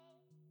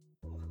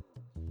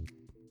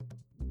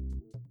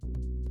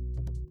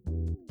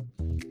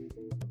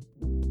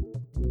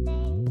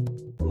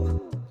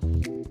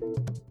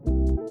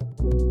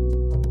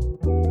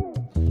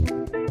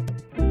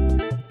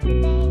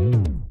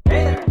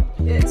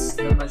It's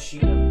the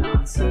Machine of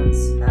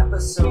Nonsense,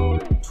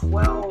 episode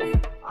 12.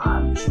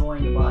 I'm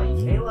joined by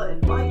Kayla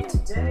and Mike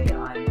today.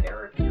 I'm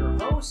Eric, your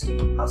host.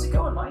 How's it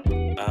going, Mike?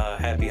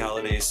 Happy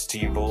holidays to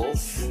you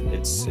both.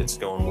 It's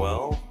going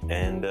well,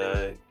 and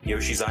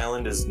Yoshi's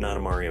Island is not a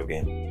Mario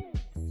game.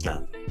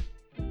 No.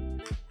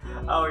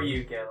 How are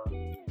you,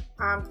 Kayla?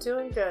 I'm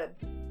doing good.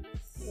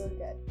 Doing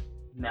good.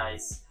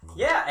 Nice.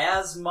 Yeah,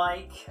 as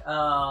Mike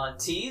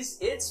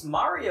teased, it's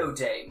Mario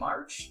Day,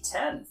 March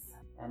 10th.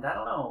 And I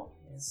don't know,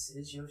 is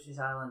Yoshi's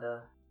Island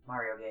a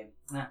Mario game?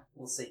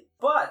 We'll see.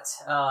 But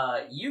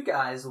you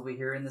guys will be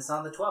hearing this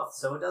on the 12th,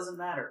 so it doesn't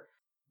matter.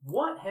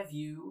 What have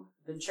you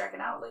been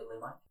checking out lately,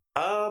 Mike?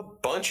 A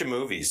bunch of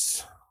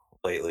movies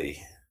lately.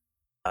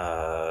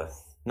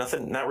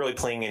 Nothing, not really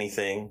playing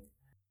anything.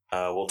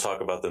 We'll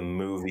talk about the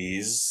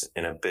movies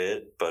in a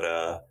bit,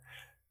 but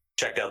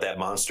checked out that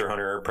Monster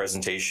Hunter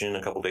presentation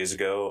a couple days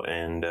ago,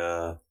 and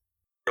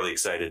really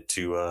excited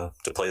to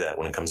play that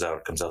when it comes out.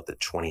 It comes out the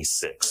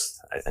 26th,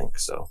 I think,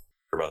 so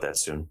we're about that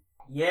soon.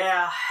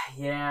 Yeah,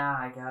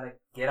 I gotta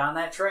get on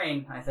that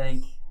train, I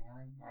think.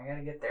 I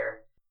gotta get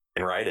there.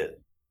 And ride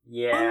it.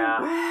 Yeah.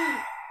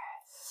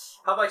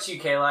 How about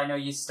you, Kayla? I know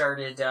you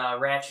started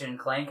Ratchet and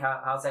Clank.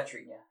 How's that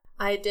treating you?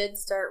 I did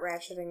start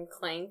Ratchet and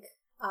Clank.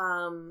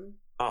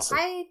 Awesome.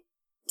 I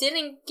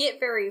didn't get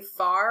very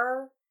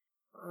far.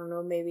 I don't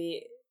know,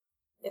 maybe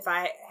if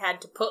I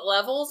had to put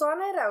levels on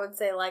it, I would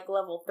say like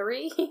level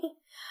 3.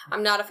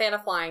 I'm not a fan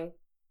of flying.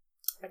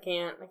 I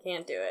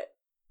can't do it.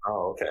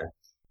 Oh, okay.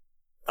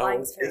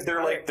 Flying's Is there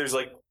hard. there's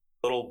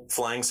little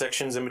flying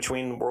sections in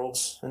between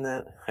worlds in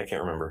that? I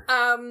can't remember.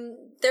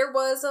 There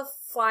was a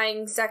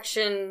flying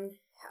section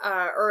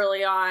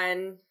early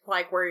on,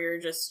 like where you're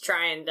just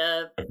trying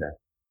to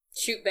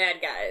shoot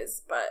bad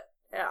guys, but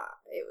yeah,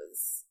 it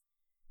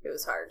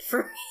was hard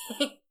for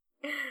me.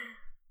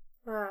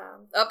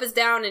 Up is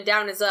down and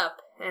down is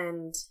up,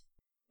 and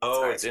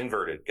it's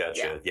inverted.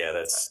 Gotcha. Yeah,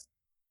 that's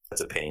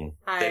a pain.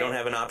 They don't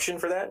have an option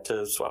for that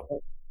to swap.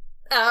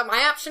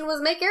 My option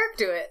was make Eric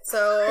do it,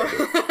 so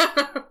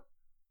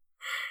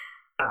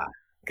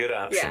Good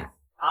option. Yeah.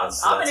 I'm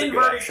an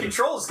inverted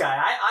controls guy.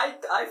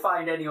 I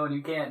find anyone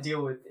who can't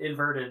deal with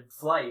inverted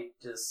flight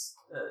just,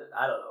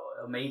 I don't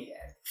know, a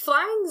maniac.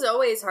 Flying's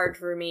always hard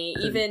for me.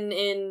 Even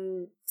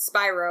in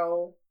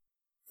Spyro,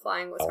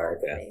 flying was hard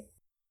for me.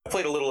 I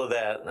played a little of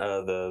that,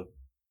 the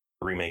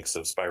remakes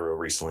of Spyro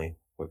recently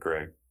with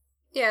Greg.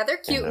 Yeah, they're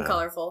cute and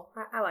colorful.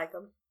 I like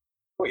them.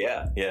 Oh,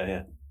 yeah.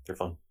 They're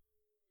fun.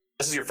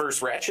 This is your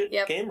first Ratchet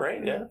game, right?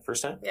 Mm-hmm. Yeah,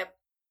 first time? Yep.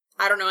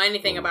 I don't know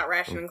anything about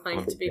Ratchet and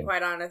Clank, to be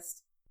quite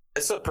honest.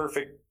 It's a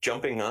perfect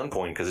jumping on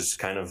point because it's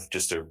kind of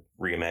just a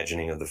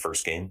reimagining of the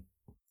first game,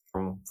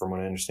 from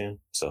what I understand.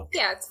 So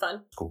yeah, it's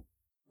fun. Cool.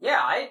 Yeah,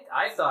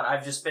 I thought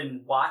I've just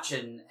been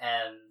watching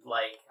and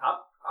like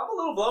I'm a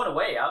little blown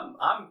away.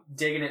 I'm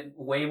digging it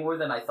way more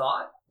than I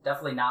thought.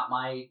 Definitely not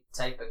my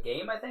type of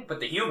game, I think,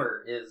 but the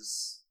humor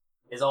is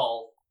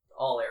all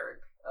Eric.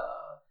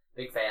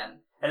 Big fan.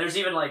 And there's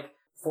even like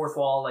fourth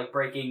wall like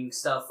breaking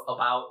stuff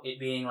about it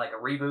being like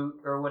a reboot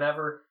or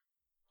whatever.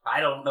 I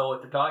don't know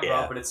what they're talking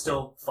about, but it's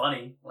still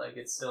funny. Like,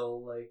 it's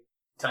still, like,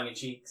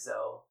 tongue-in-cheek,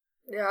 so...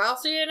 Yeah, I'll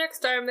see you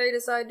next time they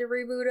decide to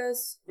reboot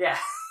us. Yeah.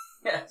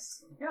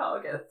 Yes. Yeah,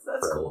 okay,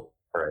 that's cool.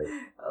 Right.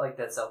 I like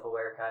that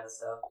self-aware kind of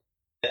stuff.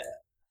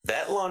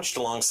 That launched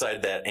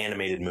alongside that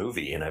animated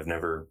movie, and I've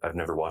never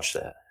watched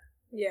that.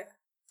 Yeah.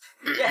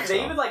 Yeah,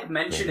 they even, like,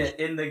 mention it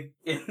in the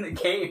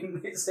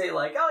game. They say,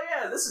 like, oh,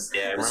 yeah, this is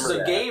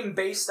a game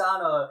based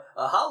on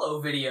a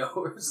Hollow video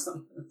or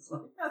something. It's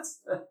like,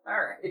 that's...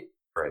 Alright.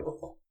 Right.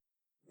 Cool.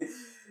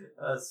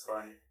 That's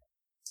funny.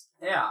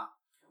 Yeah,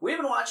 we've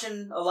been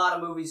watching a lot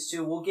of movies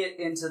too. We'll get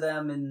into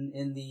them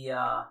in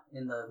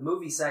the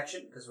movie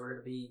section because we're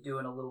going to be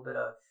doing a little bit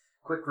of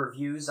quick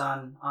reviews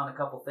on a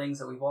couple things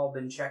that we've all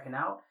been checking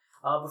out.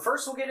 But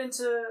first, we'll get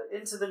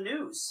into the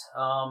news.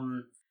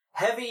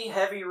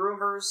 Heavy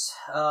rumors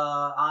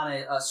on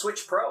a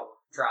Switch Pro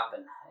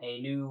dropping a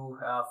new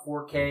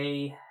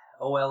 4K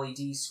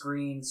OLED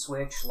screen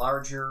Switch,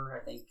 larger,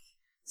 I think.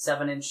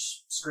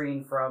 7-inch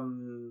screen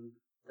from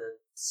the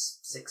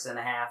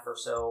 6.5 or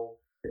so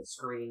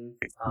screen.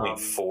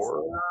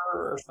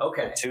 4.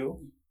 Okay. 2.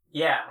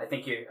 Yeah, I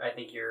think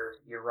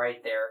you're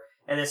right there.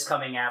 And this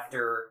coming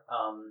after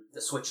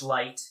the Switch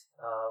Lite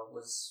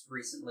was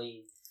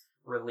recently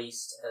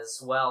released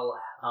as well.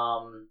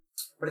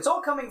 But it's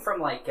all coming from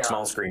like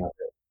small screen.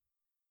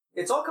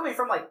 It's all coming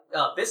from like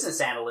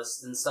business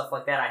analysts and stuff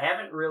like that. I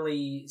haven't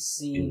really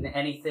seen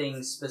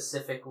anything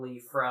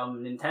specifically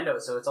from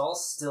Nintendo, so it's all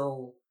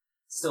still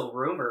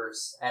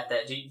rumors at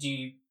that. Do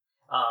you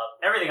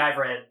everything I've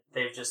read,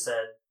 they've just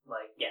said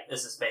like, yeah,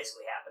 this is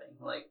basically happening.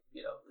 Like,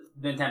 you know,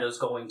 Nintendo's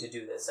going to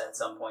do this at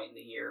some point in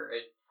the year.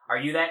 Are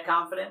you that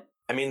confident?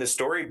 I mean, the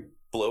story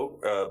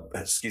broke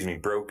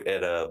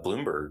at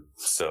Bloomberg,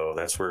 so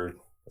that's where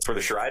the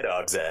Schreier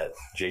dog's at,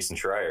 Jason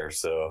Schreier.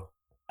 So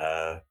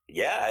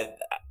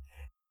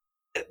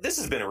this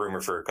has been a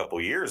rumor for a couple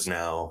years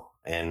now,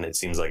 and it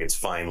seems like it's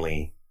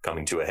finally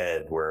coming to a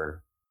head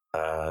where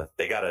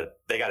they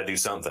gotta do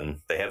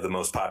something. They have the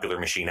most popular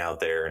machine out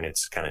there, and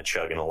it's kind of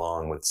chugging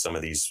along with some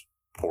of these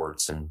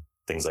ports and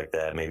things like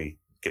that. Maybe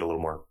get a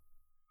little more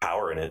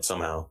power in it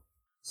somehow.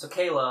 So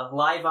Kayla,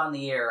 live on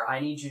the air, I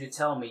need you to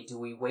tell me, do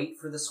we wait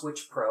for the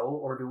Switch Pro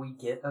or do we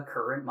get a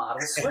current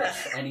model Switch?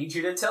 I need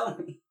you to tell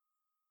me.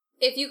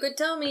 If you could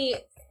tell me,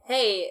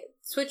 hey,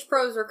 Switch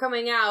Pros are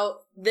coming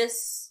out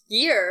this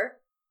year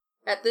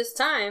at this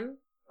time,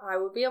 I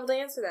would be able to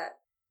answer that.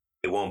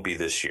 It won't be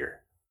this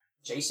year.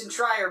 Jason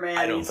Schreier, man.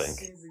 I don't think.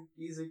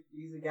 He's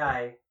a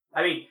guy.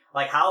 I mean,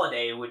 like,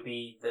 Holiday would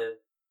be the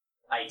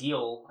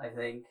ideal, I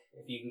think,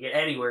 if you can get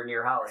anywhere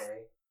near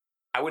Holiday.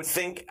 I would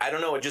think, I don't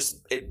know,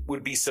 it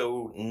would be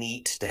so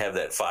neat to have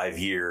that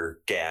 5-year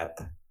gap,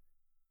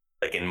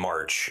 like in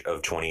March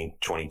of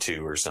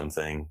 2022 or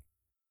something.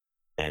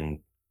 And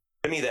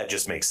to me, that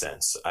just makes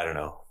sense. I don't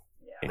know.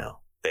 Yeah. You know,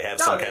 they have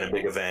some kind of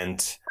big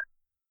event,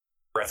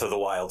 Breath of the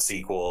Wild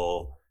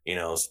sequel, you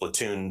know,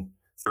 Splatoon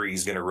 3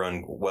 is going to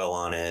run well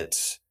on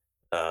it.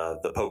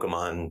 The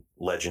Pokemon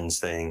Legends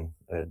thing.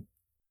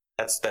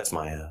 That's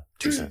my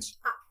 2 cents.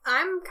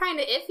 I'm kind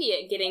of iffy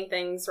at getting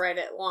things right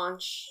at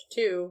launch,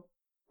 too.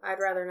 I'd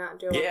rather not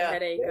deal with the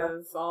headache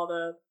of all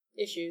the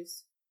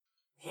issues.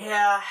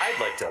 Yeah. I'd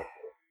like to.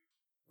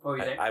 What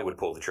do you think? I would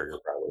pull the trigger,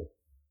 probably.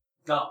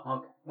 Oh,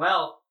 okay.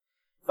 Well,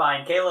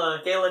 fine.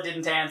 Kayla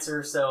didn't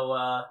answer, so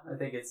I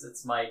think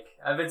it's Mike.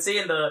 I've been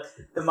seeing the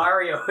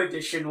Mario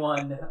edition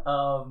one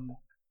all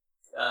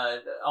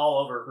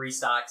over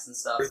restocks and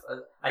stuff.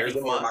 There's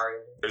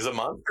a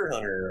Monster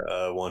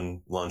Hunter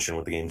one launching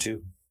with the game,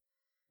 too.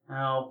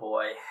 Oh,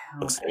 boy.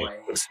 Looks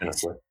kind of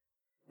slick.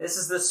 This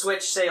is the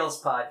Switch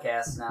sales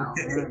podcast now.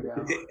 There we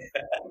go.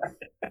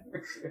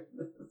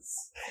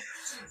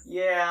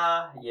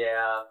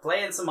 Yeah.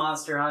 Playing some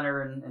Monster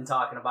Hunter and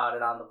talking about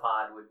it on the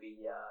pod would be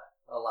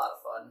a lot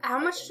of fun. How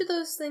much do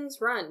those things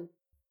run?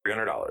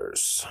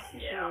 $300.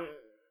 Yeah.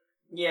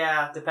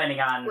 Yeah, depending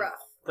on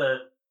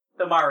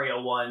the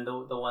Mario one,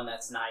 the one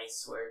that's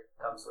nice, where it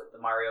comes with the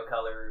Mario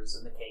colors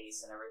and the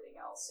case and everything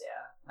else.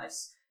 Yeah,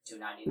 nice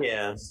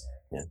 $2.99.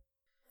 Yeah.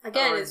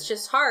 Again, it's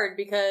just hard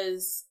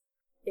because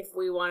if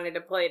we wanted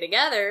to play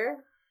together,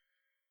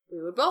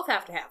 we would both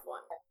have to have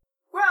one.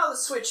 Well, the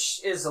Switch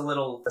is a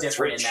little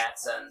different in that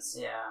sense,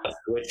 yeah. A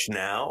Switch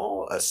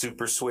now? A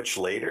Super Switch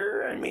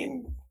later? I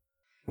mean...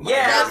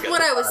 Yeah, that's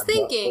what I was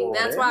thinking.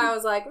 That's why I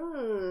was like,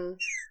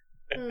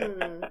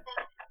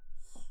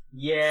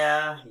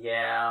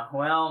 Yeah,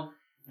 well...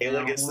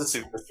 Ayla gets the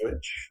Super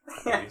Switch.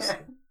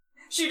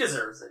 She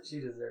deserves it.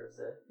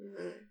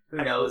 Mm-hmm. Who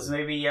knows?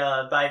 Maybe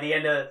by the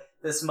end of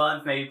this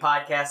month, maybe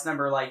podcast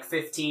number like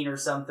 15 or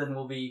something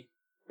will be...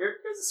 Here's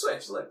a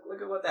Switch. Look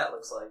at what that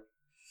looks like.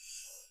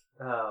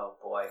 Oh,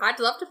 boy. I'd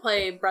love to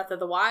play Breath of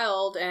the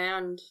Wild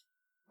and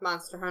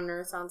Monster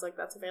Hunter. Sounds like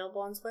that's available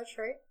on Switch,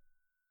 right?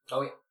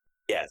 Oh, yeah.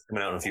 Yeah, it's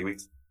coming out in a few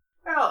weeks.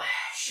 Well,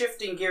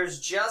 shifting gears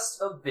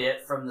just a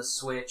bit from the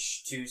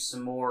Switch to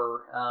some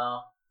more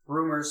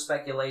rumors,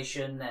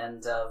 speculation,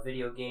 and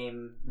video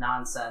game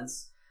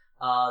nonsense.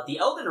 The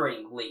Elden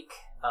Ring leak.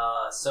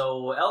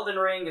 So Elden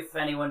Ring, if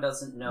anyone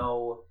doesn't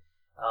know,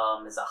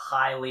 is a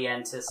highly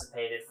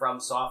anticipated From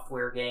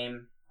Software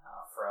game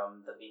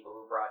from the people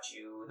who brought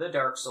you the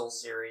Dark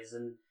Souls series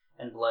and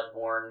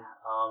Bloodborne.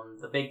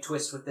 The big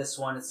twist with this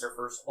one, it's their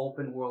first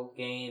open world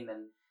game,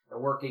 and they're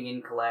working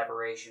in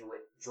collaboration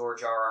with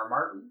George R.R.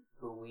 Martin,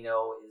 who we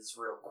know is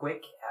real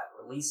quick at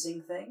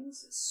releasing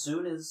things. As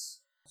soon as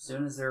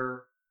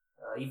they're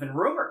even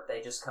rumored,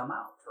 they just come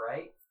out,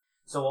 right?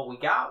 So what we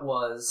got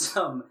was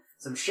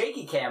some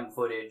shaky cam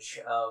footage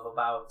of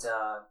about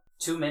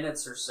 2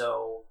 minutes or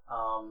so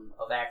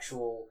of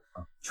actual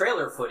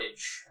trailer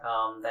footage.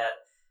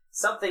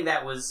 Something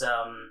that was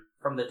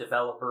from the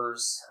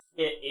developers.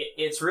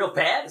 It's real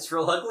bad. It's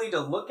real ugly to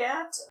look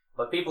at,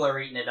 but people are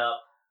eating it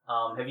up.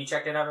 Have you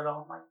checked it out at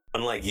all, Mike?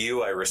 Unlike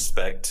you, I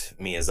respect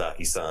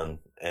Miyazaki-san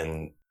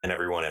and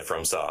everyone at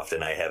FromSoft,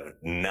 and I have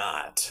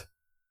not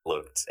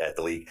looked at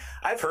the leak.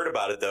 I've heard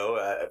about it,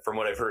 though. From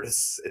what I've heard,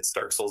 it's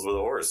Dark Souls with a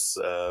horse.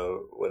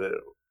 What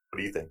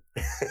do you think?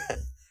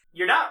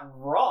 You're not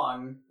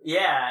wrong.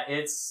 Yeah,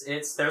 it's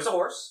there's a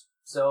horse,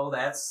 so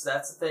that's a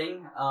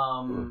thing.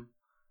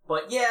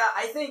 But yeah,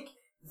 I think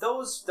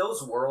those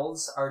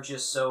worlds are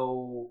just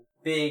so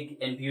big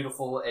and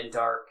beautiful and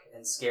dark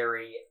and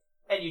scary,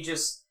 and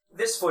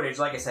this footage,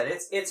 like I said,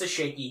 it's a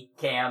shaky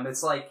cam.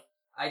 It's like,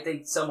 I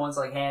think someone's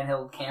like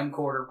handheld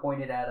camcorder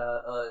pointed at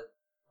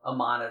a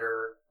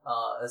monitor,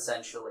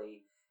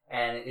 essentially,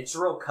 and it's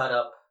real cut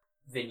up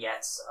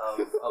vignettes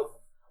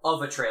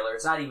of a trailer.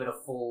 It's not even a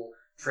full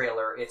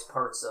trailer. It's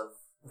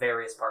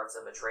various parts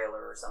of a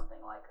trailer or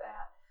something like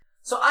that.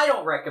 So I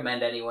don't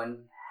recommend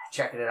anyone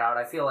checking it out.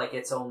 I feel like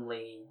it's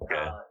only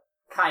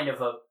kind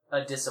of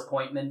a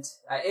disappointment.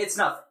 It's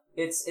nothing.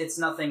 It's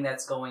nothing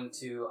that's going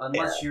to,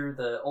 unless you're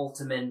the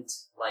ultimate,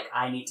 like,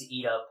 I need to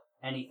eat up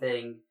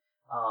anything.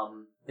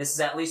 This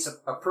is at least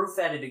a proof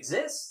that it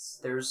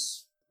exists.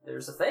 There's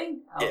a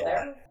thing out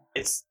there.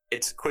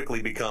 It's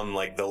quickly become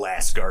like the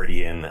last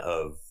guardian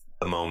of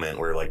the moment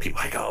where like people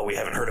are like, oh, we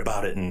haven't heard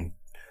about it in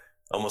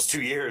almost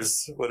 2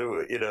 years.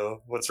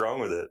 What's wrong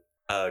with it?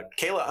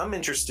 Kayla, I'm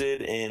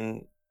interested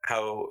in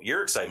how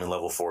your excitement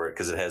level for it,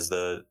 because it has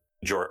the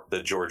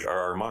George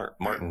R.R.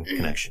 Martin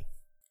connection.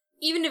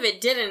 Even if it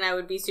didn't, I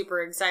would be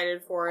super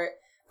excited for it.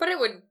 But it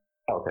would...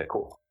 Okay,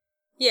 cool.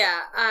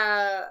 Yeah,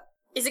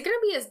 is it going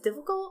to be as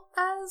difficult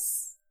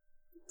as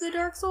the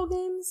Dark Souls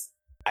games?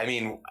 I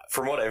mean,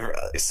 from what I've...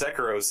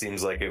 Sekiro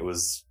seems like it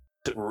was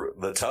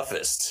the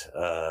toughest,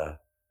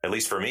 at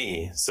least for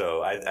me,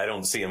 so I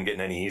don't see them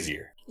getting any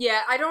easier.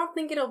 Yeah, I don't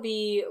think it'll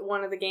be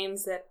one of the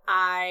games that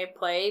I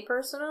play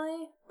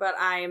personally, but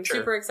I am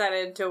super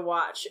excited to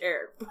watch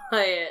Eric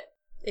play it.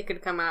 It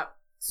could come out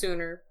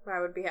sooner. I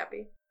would be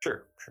happy.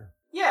 Sure.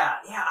 Yeah,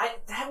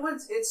 that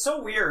one's, it's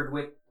so weird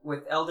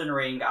with Elden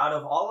Ring. Out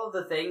of all of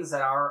the things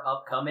that are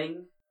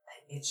upcoming,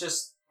 it's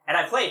just, and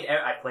I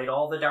played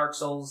all the Dark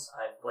Souls,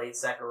 I've played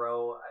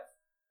Sekiro,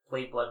 I've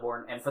played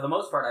Bloodborne, and for the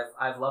most part,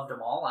 I've loved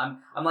them all.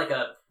 I'm like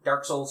a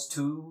Dark Souls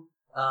 2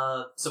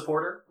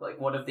 supporter, like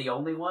one of the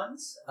only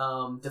ones.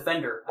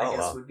 Defender, I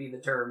guess would be the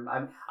term.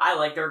 I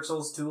like Dark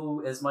Souls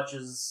 2 as much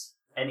as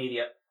any of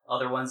the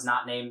other ones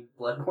not named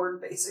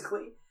Bloodborne,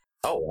 basically.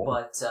 Oh, wow.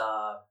 But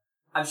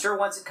I'm sure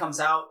once it comes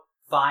out,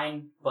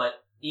 fine.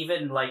 But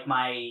even like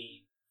my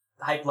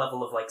hype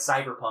level of like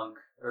Cyberpunk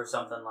or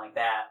something like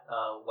that,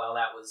 while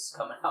that was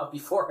coming out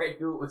before I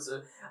knew it was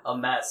a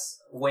mess,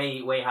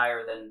 way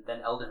higher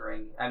than Elden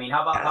Ring. I mean,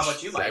 how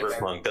about you, Mike?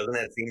 Cyberpunk, doesn't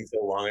that seem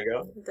so long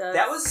ago?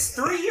 That was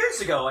 3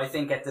 years ago, I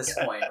think, at this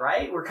point,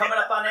 right? We're coming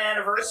up on an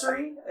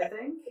anniversary, I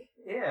think.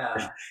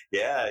 Yeah.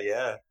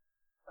 Yeah.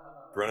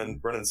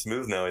 Running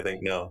smooth now, I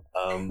think. No.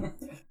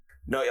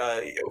 No,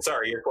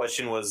 sorry, your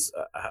question was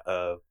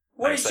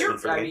what is your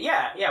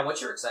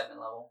what's your excitement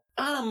level?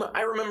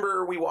 I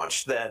remember we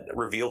watched that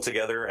reveal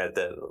together at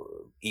the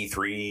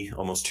E3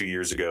 almost 2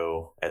 years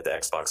ago at the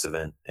Xbox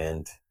event,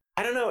 and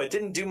I don't know, it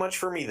didn't do much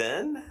for me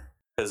then,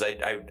 because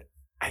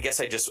I guess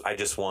I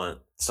just want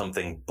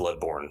something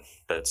Bloodborne.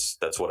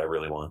 That's what I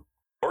really want.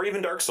 Or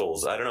even Dark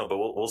Souls. I don't know, but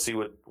we'll see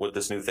what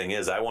this new thing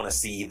is. I want to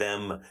see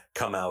them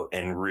come out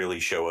and really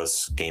show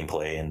us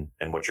gameplay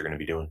and what you're going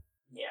to be doing.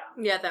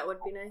 Yeah, that would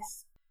be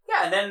nice.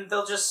 Yeah, and then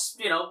they'll just,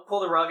 pull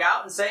the rug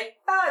out and say,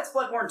 it's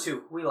Bloodborne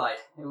 2. We lied.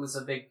 It was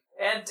a big...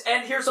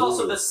 And here's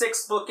also the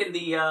 6th book in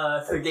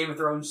the Game of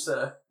Thrones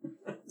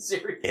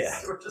series.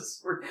 Yeah.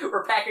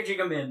 We're packaging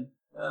them in.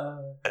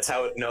 That's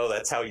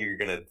how you're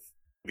going to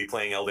be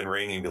playing Elden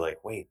Ring and be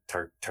like, wait,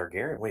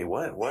 Targaryen? Wait,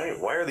 what?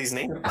 Why are these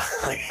names?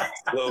 Like,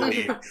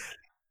 slowly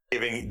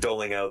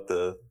doling out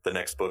the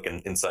next book,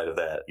 and inside of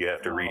that, you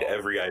have to read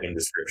every item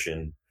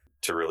description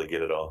to really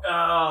get it all.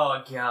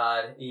 Oh,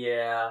 God,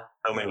 yeah.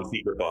 How many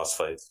secret boss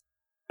fights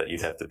that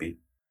you'd have to beat?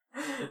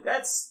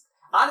 That's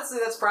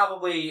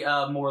probably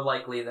more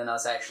likely than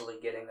us actually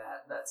getting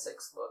that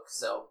 6th book.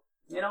 So,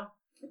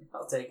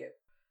 I'll take it.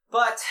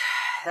 But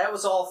that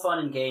was all fun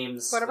and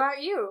games. What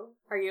about you?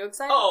 Are you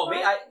excited? Oh,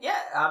 me?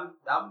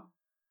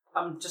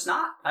 I'm just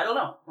not. I don't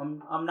know.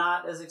 I'm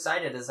not as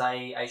excited as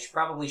I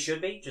probably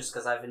should be, just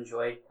because I've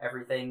enjoyed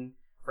everything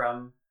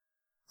from.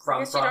 I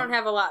guess you don't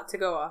have a lot to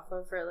go off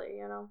of,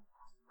 really.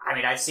 I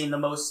mean, I've seen the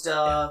most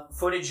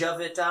footage of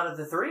it out of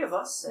the three of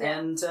us,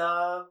 and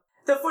the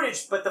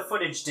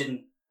footage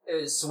didn't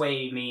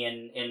sway me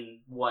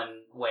in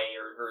one way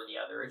or the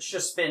other. It's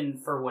just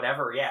been for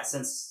whatever,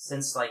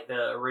 since like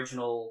the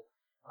original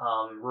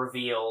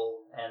reveal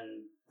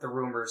and the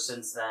rumors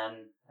since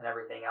then and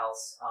everything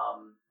else.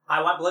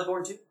 I want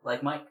Bloodborne 2,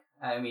 like Mike.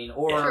 I mean,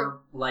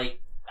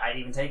 like, I'd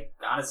even take,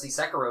 honestly,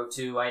 Sekiro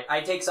 2.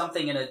 I take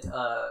something in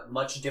a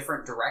much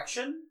different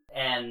direction,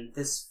 and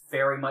this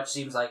very much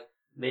seems like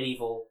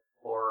medieval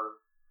or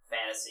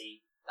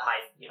fantasy,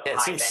 it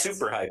high seems fantasy.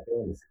 super high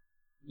fantasy.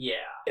 Yeah.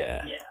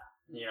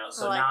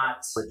 So like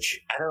not...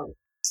 Which,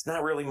 it's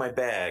not really my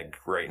bag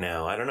right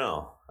now. I don't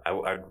know.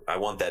 I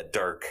want that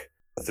dark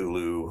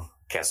Cthulhu,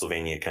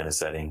 Castlevania kind of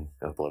setting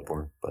of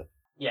Bloodborne, but...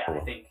 Yeah, I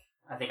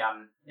think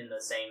I'm in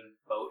the same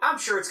boat. I'm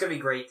sure it's gonna be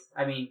great.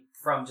 I mean,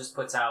 From just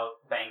puts out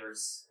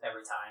bangers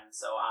every time,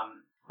 so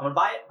I'm gonna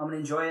buy it, I'm gonna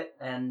enjoy it,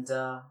 and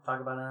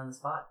talk about it on the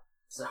spot.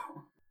 So...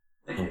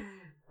 Here.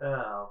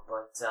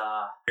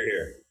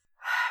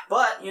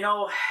 But,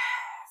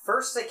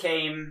 first they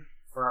came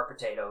for our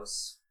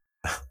potatoes.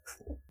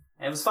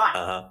 And it was fine.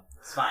 Uh-huh.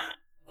 It's fine.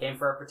 Came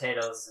for our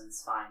potatoes, and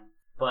it's fine.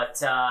 But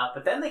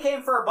then they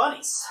came for our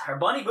bunnies. Our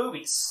bunny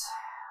boobies.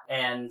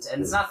 And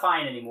it's not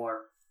fine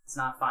anymore. It's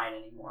not fine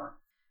anymore.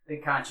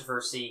 Big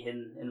controversy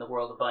in the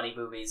world of bunny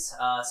boobies.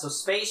 So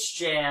Space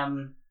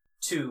Jam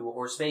 2,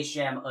 or Space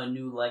Jam A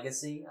New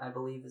Legacy, I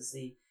believe is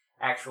the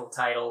actual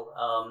title.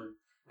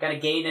 Kind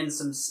of gaining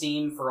some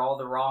steam for all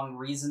the wrong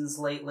reasons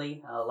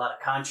lately. A lot of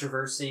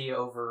controversy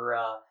over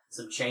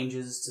some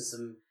changes to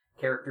some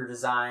character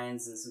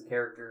designs and some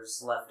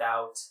characters left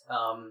out.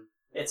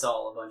 It's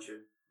all a bunch of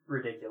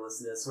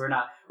ridiculousness. We're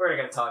not going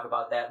to talk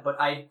about that. But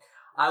I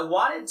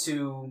wanted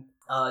to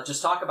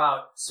just talk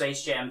about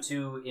Space Jam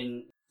 2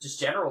 in just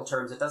general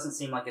terms. It doesn't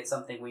seem like it's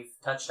something we've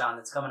touched on.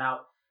 It's coming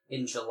out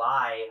in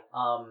July.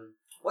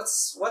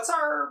 What's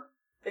our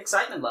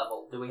excitement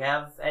level. Do we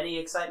have any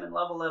excitement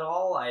level at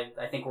all? I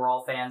think we're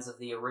all fans of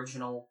the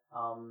original.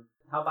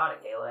 How about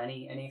it, Kayla?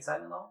 Any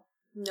excitement level?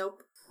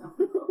 Nope.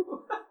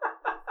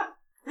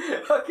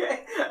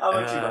 Okay. How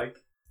about you, Mike?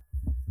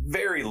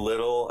 Very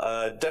little.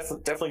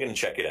 Definitely going to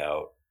check it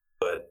out,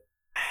 but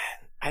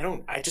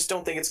I just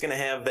don't think it's going to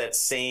have that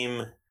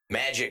same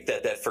magic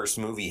that first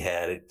movie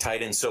had. It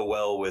tied in so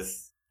well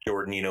with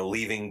Jordan,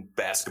 leaving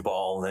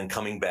basketball and then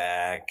coming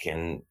back,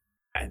 and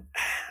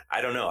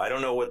I don't know. I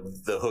don't know what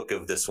the hook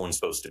of this one's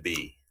supposed to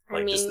be.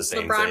 Like, just the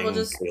same LeBron thing. will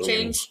just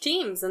change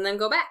teams and then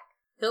go back.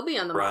 He'll be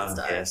on the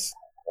Monster. Yes.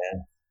 Yeah.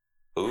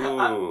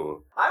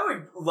 Ooh. I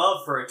would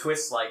love for a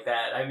twist like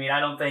that. I mean, I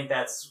don't think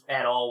that's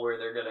at all where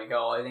they're gonna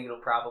go. I think it'll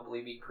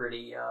probably be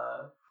pretty,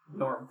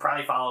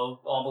 probably follow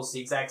almost the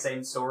exact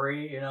same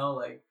story,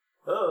 like,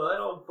 I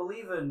don't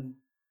believe in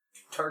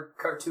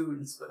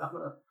cartoons, but I'm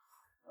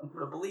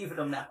gonna believe in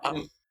them now.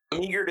 I'm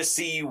eager to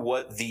see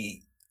what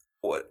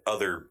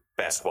other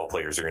basketball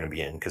players are going to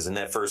be in, because in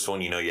that first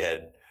one, you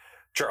had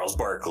Charles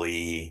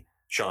Barkley,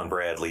 Sean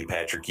Bradley,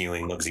 Patrick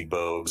Ewing, Muggsy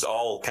Bogues,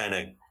 all kind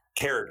of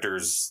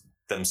characters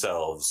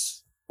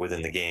themselves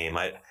within the game.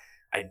 I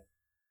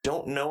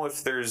don't know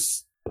if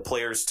there's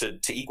players to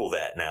equal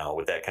that now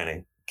with that kind of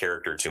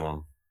character to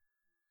them.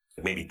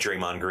 Maybe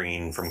Draymond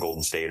Green from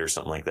Golden State or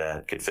something like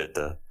that could fit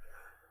the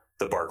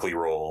Barkley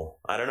role.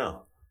 I don't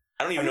know.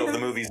 I don't even know if the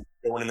movie's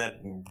going in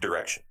that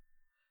direction.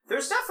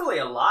 There's definitely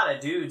a lot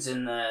of dudes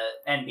in the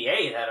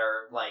NBA that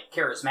are, like,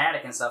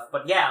 charismatic and stuff,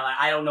 but yeah,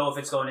 I don't know if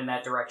it's going in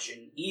that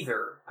direction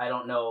either. I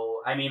don't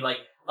know. I mean, like,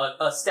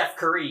 a Steph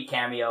Curry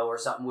cameo or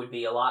something would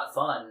be a lot of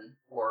fun,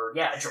 or,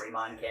 yeah, a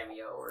Draymond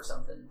cameo or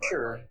something. But,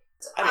 sure.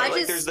 Like, I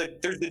mean, there's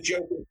the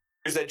joke.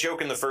 There's that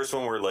joke in the first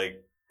one where,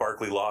 like,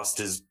 Barkley lost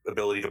his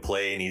ability to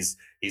play, and he's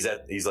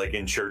like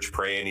in church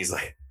praying. He's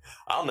like,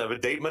 I'll never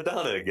date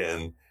Madonna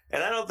again.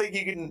 And I don't think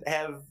you can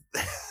have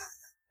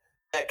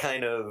that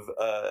kind of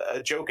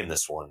a joke in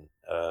this one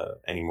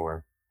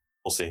anymore.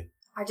 We'll see.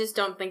 I just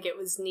don't think it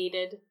was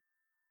needed.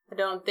 I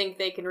don't think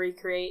they can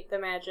recreate the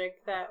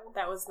magic that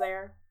was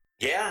there.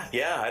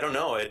 Yeah, I don't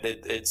know.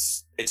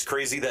 It's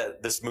crazy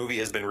that this movie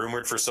has been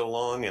rumored for so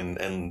long,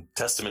 and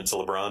testament to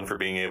LeBron for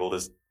being able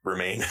to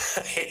remain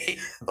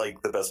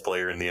like the best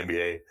player in the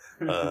NBA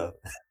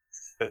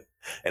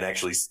and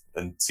actually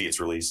see its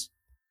release.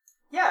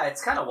 Yeah,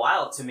 it's kind of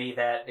wild to me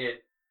that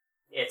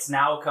it's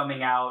now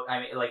coming out. I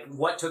mean, like,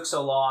 what took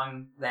so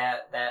long,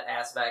 that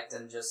aspect,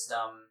 and just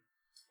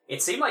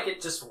it seemed like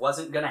it just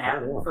wasn't going to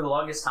happen for the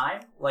longest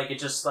time. Like,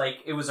 it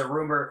was a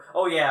rumor.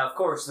 Oh yeah, of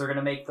course they're going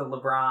to make the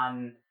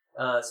LeBron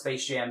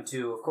Space Jam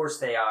 2. Of course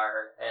they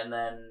are. And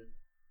then,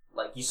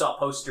 like, you saw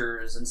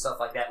posters and stuff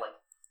like that, like,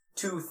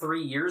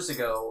 2-3 years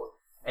ago,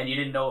 and you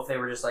didn't know if they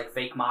were just, like,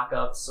 fake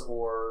mock-ups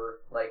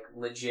or, like,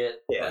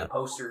 legit like,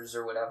 posters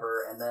or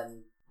whatever. And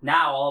then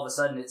now, all of a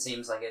sudden, it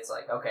seems like it's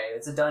like, okay,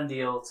 it's a done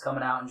deal. It's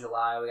coming out in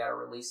July. We got a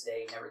release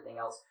date and everything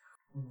else.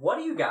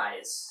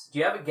 Do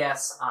you have a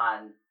guess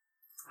on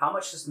how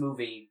much this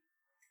movie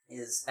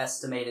is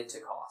estimated to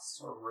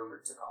cost or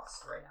rumored to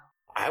cost right now?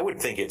 I would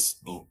think it's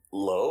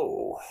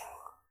low.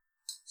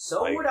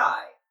 So would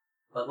I.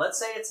 But let's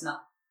say it's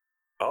not.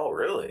 Oh,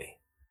 really?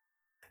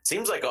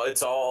 Seems like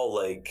it's all,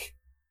 like,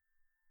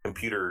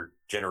 computer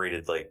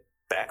generated, like,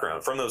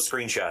 background from those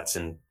screenshots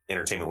in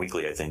Entertainment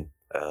Weekly, I think.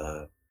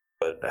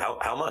 But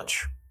how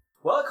much?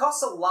 Well, it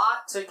costs a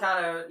lot to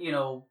kind of,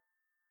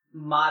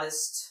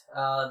 modest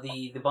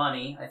the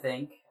bunny, I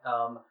think.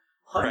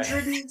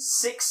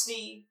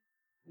 $160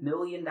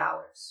 million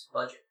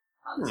budget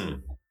on this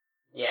movie.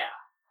 Yeah.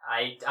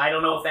 I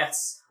don't know if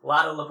that's a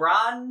lot of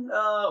LeBron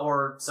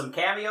or some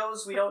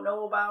cameos we don't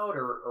know about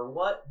or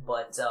what,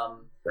 but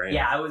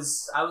yeah, I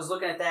was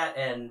looking at that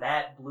and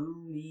that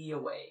blew me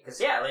away. Because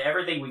yeah, like,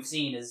 everything we've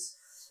seen is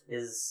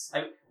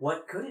I mean,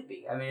 what could it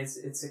be? I mean,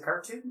 it's a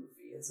cartoon movie.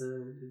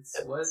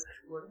 What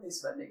are they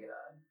spending it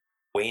on?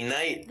 Wayne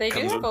Knight. They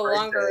do have a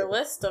longer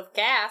list of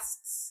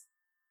casts.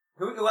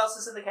 Who else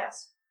is in the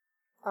cast?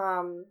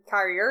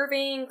 Kyrie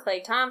Irving,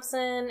 Klay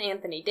Thompson,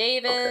 Anthony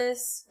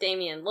Davis,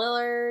 Damian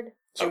Lillard,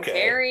 Jim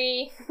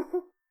Carrey.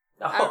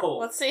 Oh,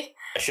 let's see.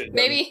 I should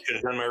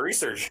have done my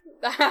research.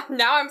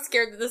 Now I'm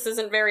scared that this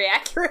isn't very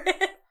accurate.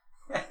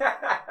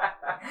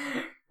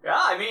 Yeah,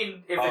 I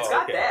mean, if it's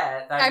got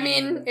that, I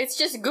mean, it's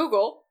just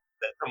Google.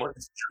 That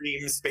someone's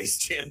dream Space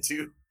Jam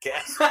 2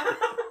 cast.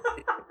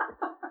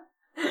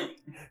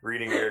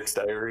 Reading Eric's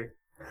diary.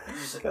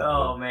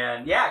 Oh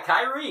man, yeah,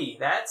 Kyrie.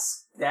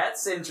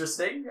 That's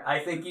interesting. I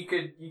think you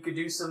could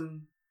do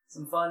some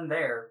fun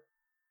there.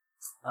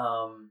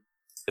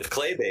 If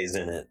Clay Bay's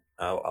in it,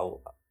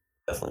 I'll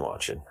definitely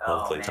watch it. I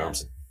love Klay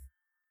Thompson.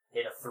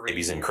 Hit a 3. Maybe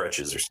he's in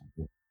crutches or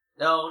something.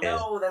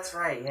 No, that's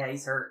right. Yeah,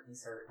 he's hurt.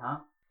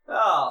 Huh?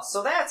 Oh,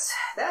 so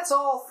that's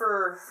all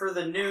for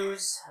the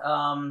news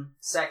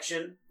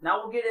section.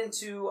 Now we'll get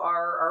into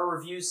our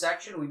review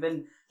section. We've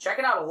been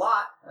checking out a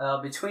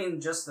lot between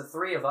just the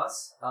three of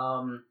us.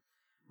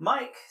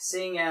 Mike,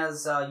 seeing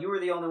as you were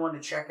the only one to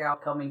check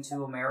out Coming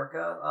to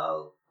America,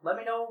 let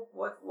me know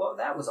what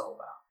that was all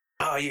about.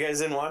 Oh, you guys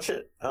didn't watch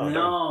it? Oh,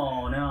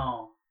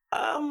 no.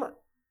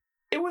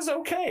 It was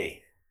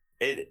okay.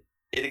 It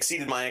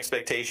exceeded my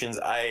expectations.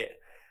 I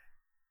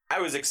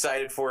was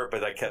excited for it,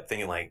 but I kept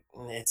thinking like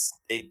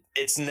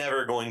it's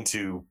never going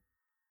to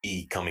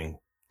be coming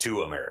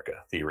to America,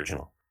 the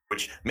original.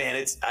 Which,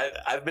 man,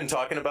 I've been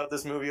talking about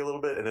this movie a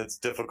little bit, and it's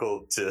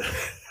difficult to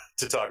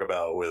to talk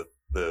about with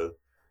the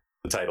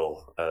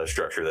title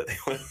structure that they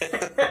went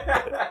with.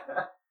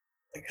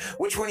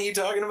 Which one are you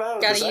talking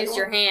about? Gotta use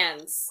your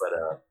hands. But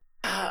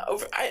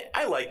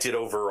I liked it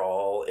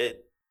overall.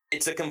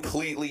 It's a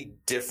completely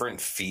different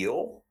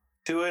feel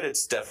to it.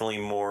 It's definitely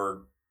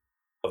more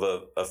of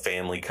a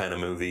family kind of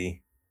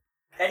movie.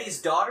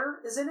 Eddie's daughter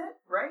is in it,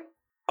 right?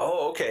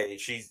 Oh, okay.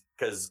 She's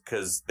because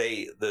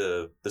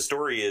the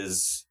story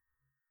is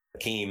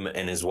Hakeem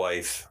and his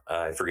wife,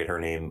 I forget her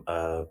name,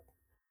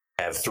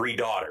 have 3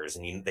 daughters,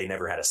 and they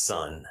never had a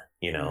son.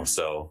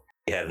 So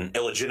he had an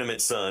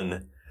illegitimate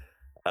son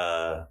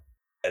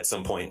at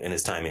some point in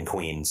his time in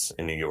Queens,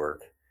 in New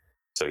York.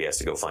 So he has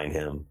to go find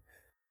him.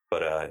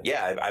 But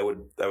yeah, I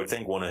would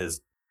think one of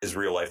his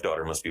real life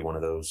daughter must be one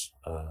of those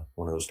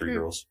 3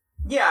 girls.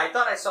 Yeah, I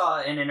thought I saw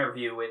an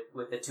interview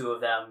with the two of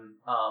them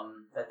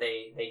that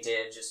they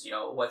did, just,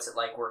 what's it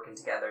like working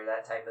together,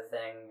 that type of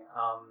thing.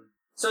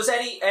 So is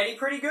Eddie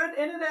pretty good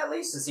in it, at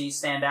least? Does he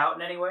stand out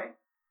in any way?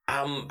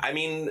 I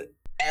mean,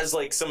 as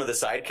like some of the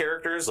side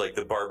characters, like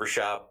the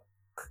barbershop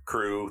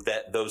crew,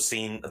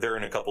 they're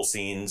in a couple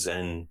scenes,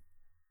 and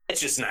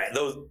it's just nice.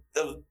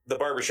 The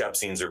barbershop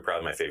scenes are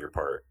probably my favorite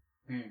part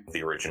of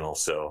the original.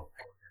 So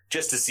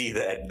just to see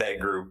that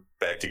group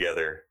back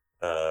together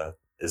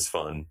is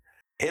fun.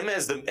 Him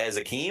as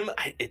Akeem,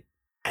 I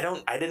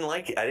didn't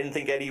like it. I didn't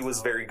think Eddie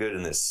was very good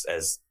in this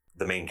as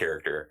the main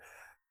character.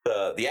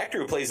 The actor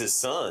who plays his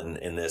son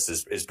in this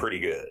is pretty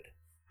good.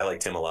 I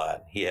liked him a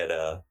lot. He had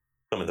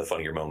some of the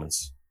funnier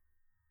moments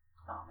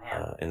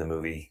in the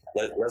movie.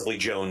 Leslie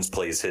Jones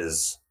plays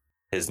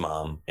his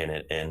mom in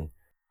it, and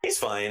he's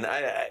fine.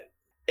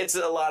 It's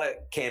a lot of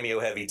cameo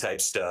heavy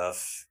type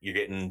stuff. You're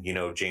getting,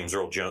 James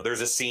Earl Jones.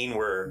 There's a scene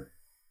where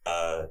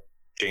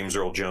James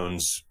Earl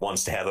Jones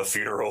wants to have a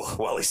funeral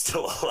while he's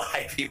still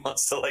alive. He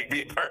wants to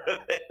be a part of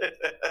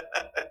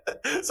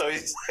it. So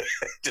he's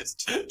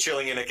just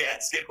chilling in a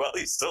casket while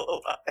he's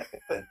still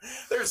alive.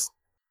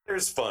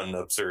 There's fun,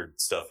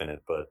 absurd stuff in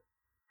it, but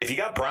if you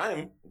got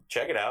Prime,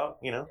 check it out.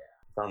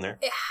 It's on there.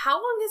 How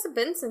long has it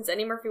been since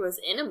Eddie Murphy was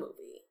in a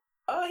movie?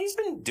 He's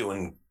been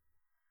doing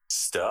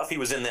stuff. He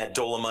was in that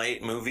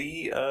Dolomite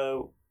movie.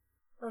 What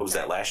was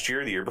that, last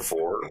year, the year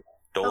before?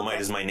 Dolomite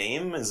is My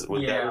Name? Is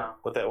what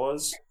that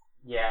was?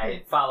 Yeah,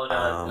 it followed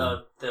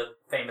the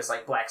famous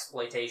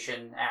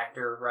blaxploitation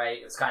actor, right?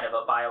 It was kind of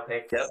a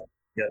biopic. Yep.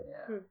 Yeah.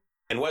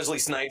 And Wesley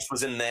Snipes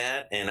was in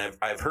that, and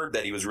I've heard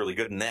that he was really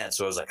good in that.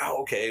 So I was like,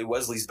 oh, okay,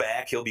 Wesley's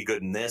back. He'll be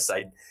good in this.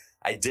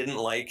 I didn't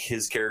like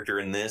his character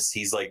in this.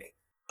 He's like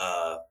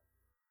the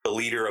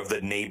leader of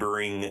the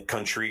neighboring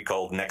country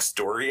called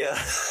Nextdoria.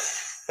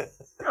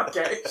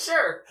 Okay,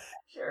 sure.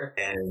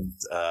 And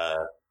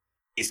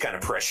he's kind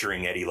of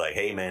pressuring Eddie, like,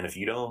 hey, man, if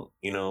you don't,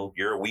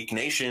 you're a weak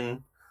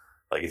nation.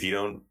 Like, if you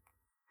don't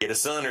get a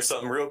son or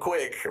something real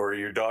quick, or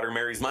your daughter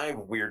marries my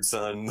weird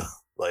son,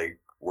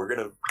 we're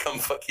going to come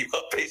fuck you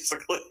up,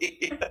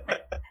 basically.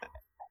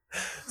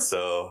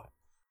 So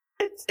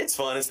it's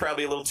fun. It's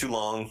probably a little too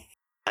long.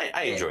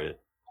 I enjoyed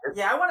it.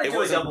 Yeah, I want to do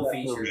a double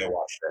feature. I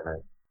watched that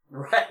night.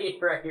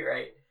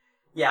 Right.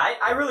 Yeah,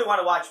 I really want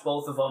to watch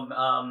both of them.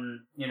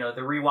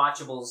 The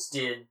rewatchables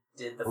did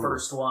the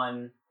first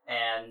one,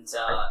 and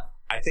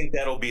I think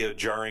that'll be a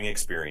jarring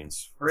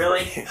experience.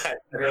 Really?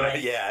 Really?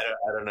 Yeah,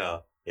 I don't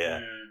know. Yeah.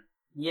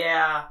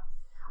 Yeah.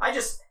 I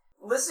just,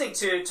 listening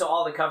to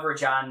all the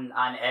coverage on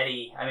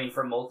Eddie,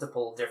 from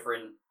multiple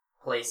different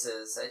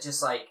places, I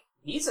just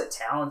he's a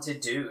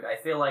talented dude. I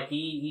feel like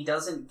he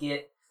doesn't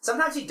get,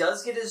 sometimes he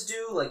does get his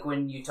due,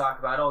 when you talk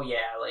about,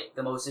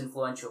 the most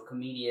influential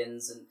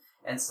comedians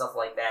and stuff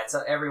like that.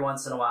 So every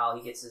once in a while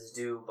he gets his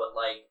due, but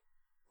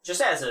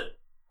just as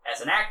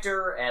an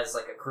actor, as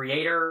a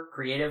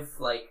creative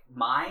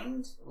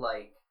mind,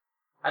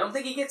 I don't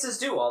think he gets his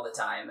due all the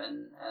time,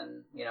 and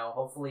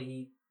hopefully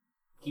he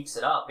keeps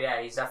it up.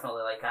 Yeah, he's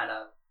definitely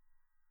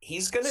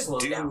he's gonna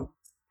do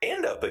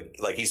stand up.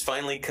 He's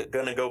finally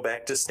gonna go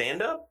back to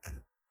stand up.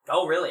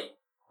 Oh, really?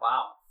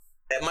 Wow.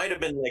 That might have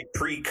been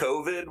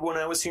pre-COVID when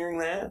I was hearing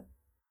that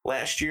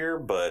last year,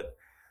 but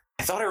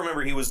I thought I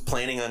remember he was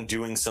planning on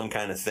doing some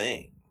kind of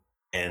thing.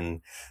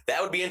 And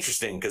that would be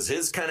interesting, because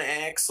his kind of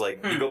acts,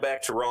 you go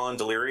back to Raw and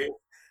Delirious,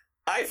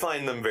 I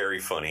find them very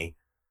funny,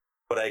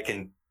 but I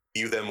can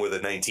view them with a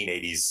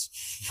 1980s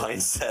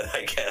mindset,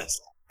 I guess.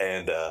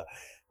 And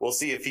we'll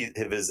see if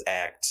his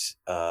act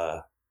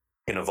can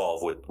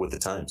evolve with the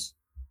times.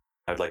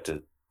 I'd like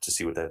to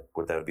see what that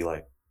would be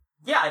like.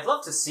 Yeah, I'd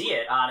love to see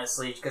it,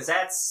 honestly, because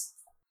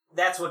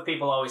that's what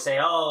people always say.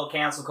 Oh,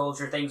 cancel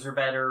culture, things were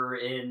better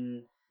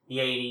in the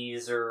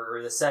 80s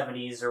or the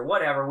 70s or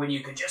whatever, when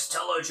you could just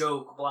tell a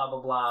joke, blah, blah,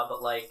 blah.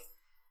 But,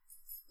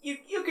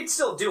 you could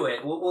still do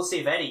it. We'll see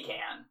if Eddie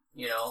can,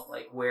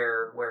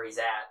 where he's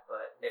at.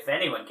 But if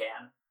anyone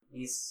can,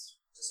 he's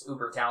just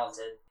uber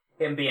talented.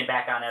 him being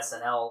back on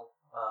SNL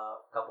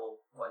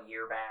a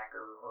year back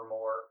or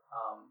more.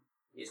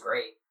 He's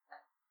great.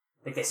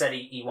 I think they said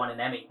he won an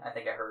Emmy. I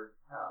think I heard.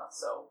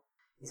 So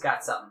he's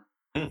got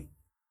something.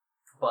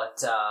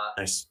 But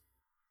nice.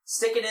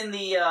 Sticking in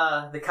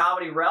the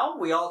comedy realm,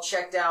 we all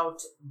checked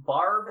out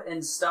Barb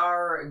and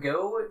Star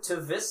Go to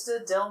Vista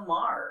Del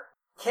Mar.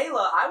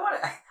 Kayla,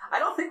 I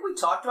don't think we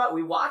talked about it.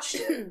 We watched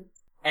it.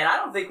 And I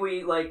don't think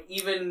we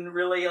even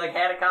really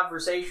had a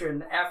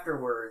conversation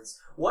afterwards.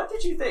 What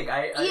did you think?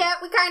 Yeah,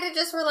 we kind of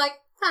just were like,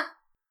 huh.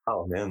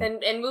 Oh man.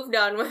 And moved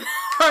on with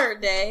our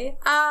day.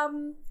 I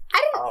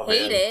didn't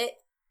hate it.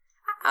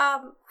 I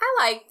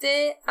liked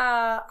it.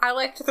 I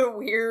liked the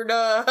weird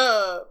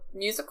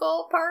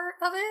musical part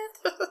of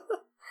it.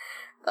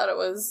 Thought it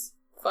was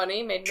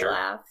funny, made me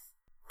laugh.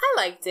 I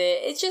liked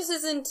it. It just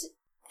isn't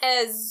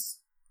as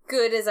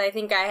good as I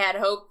think I had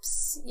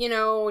hopes. You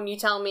know, when you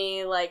tell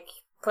me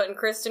putting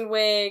Kristen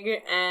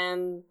Wiig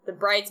and the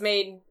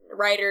bridesmaid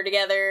writer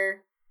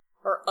together,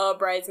 or a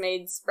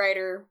bridesmaid's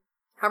writer,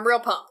 I'm real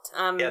pumped.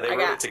 Yeah, they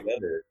wrote it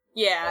together.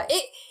 Yeah,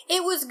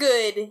 it was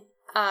good.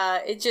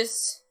 It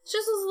just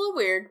was a little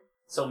weird.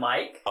 So,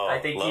 Mike, I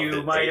think you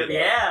it. might have.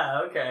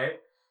 Yeah, okay.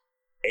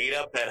 Ate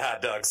up that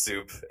hot dog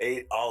soup.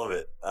 Ate all of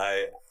it.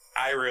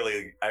 I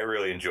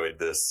really enjoyed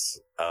this.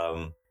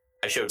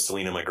 I showed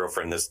Selena, my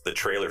girlfriend, the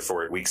trailer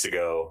for it weeks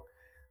ago.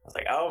 I was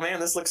like, oh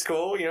man, this looks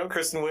cool. You know,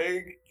 Kristen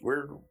Wiig,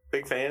 we're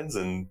big fans,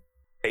 and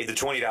paid the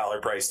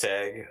 $20 price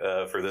tag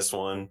for this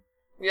one.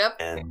 Yep.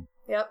 And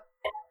yep.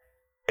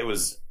 It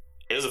was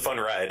a fun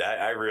ride.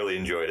 I really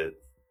enjoyed it.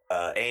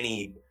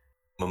 Annie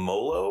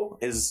Momolo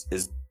is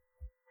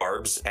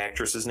Barb's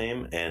actress's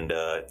name, and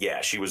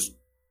yeah, she was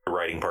a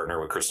writing partner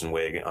with Kristen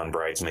Wiig on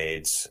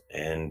Bridesmaids,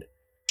 and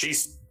she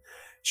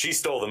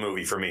stole the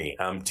movie for me.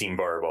 I'm Team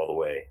Barb all the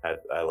way.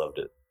 I loved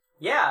it.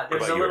 Yeah,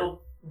 there's a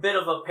little bit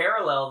of a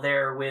parallel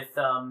there with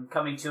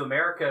Coming to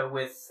America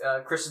with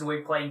Kristen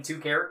Wiig playing two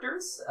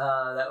characters.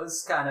 That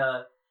was kind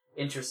of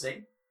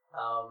interesting.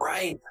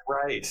 Right.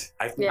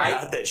 I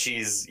forgot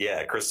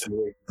that Kristen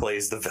Wiig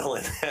plays the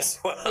villain as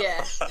well.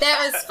 Yeah,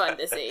 that was fun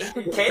to see.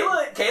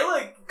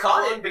 Kayla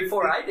caught it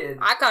before I did.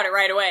 I caught it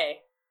right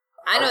away.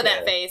 I know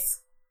that face.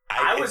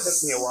 It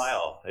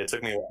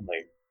took me a while.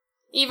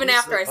 Even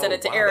after I said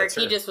it to Eric,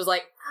 he just was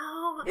like,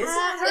 "Oh, is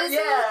that her?"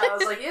 Yeah, I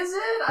was like, "Is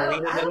it?"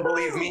 I didn't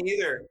believe me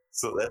either.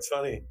 So that's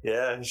funny.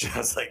 Yeah, she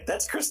was like,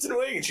 "That's Kristen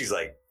Wiig," and she's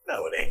like,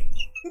 "No, it ain't."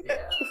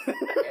 Yeah,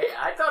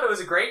 I thought it was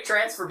a great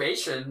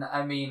transformation.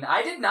 I mean,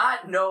 I did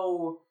not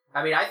know.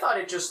 I mean, I thought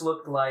it just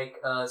looked like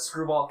a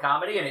screwball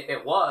comedy, and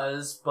it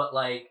was, but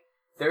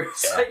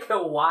there's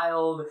a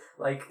wild,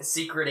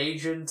 secret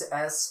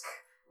agent-esque,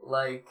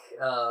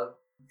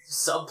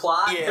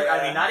 subplot. Yeah.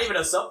 I mean, not even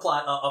a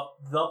subplot,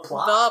 the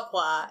plot. The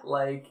plot.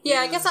 I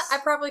guess I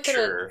probably could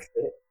have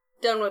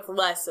done with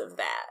less of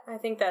that. I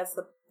think that's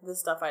the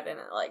stuff I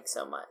didn't like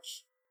so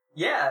much.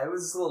 Yeah, it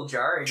was a little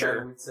jarring,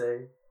 I would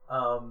say.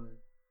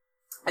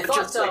 I thought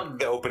just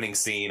the opening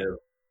scene of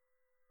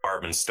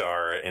Barb and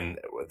Star in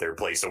their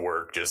place of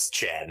work just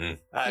chatting.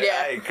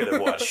 I could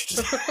have watched.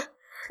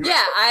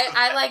 Yeah,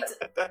 I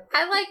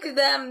liked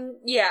them.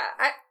 Yeah,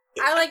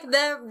 I liked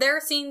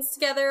their scenes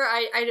together.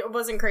 I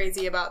wasn't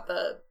crazy about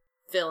the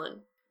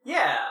villain.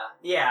 Yeah,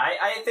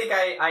 I think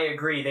I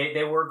agree.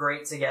 They were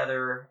great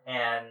together,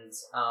 and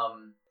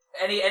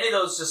any of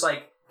those just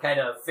kind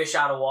of fish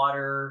out of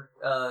water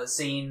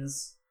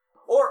scenes.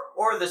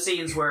 Or the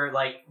scenes where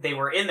they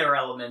were in their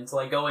element,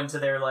 go into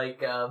their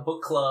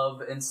book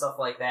club and stuff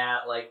like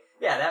that.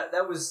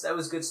 That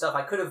was good stuff.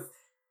 I could have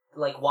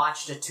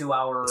watched a 2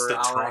 hour,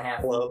 hour and a half.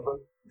 Club.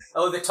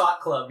 Oh, the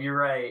Talk Club. You're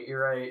right.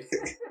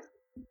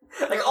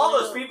 All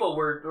those people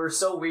were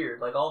so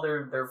weird. All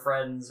their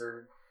friends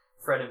or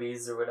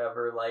frenemies or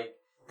whatever.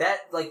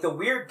 That. The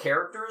weird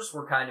characters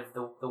were kind of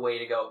the way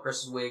to go.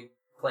 Kristen Wiig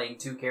playing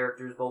two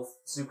characters, both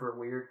super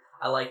weird.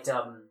 I liked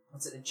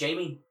what's it?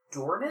 Jamie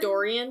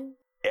Dorian.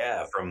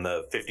 Yeah, from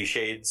the 50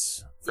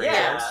 Shades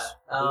franchise.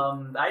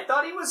 Yeah, I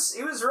thought he was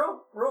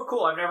real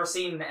cool. I've never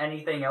seen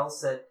anything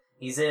else that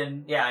he's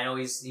in. Yeah, I know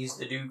he's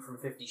the dude from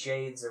 50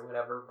 Shades or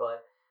whatever,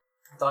 but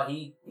I thought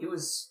he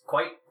was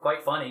quite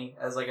funny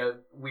as a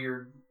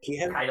weird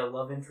kind of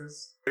love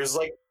interest. There's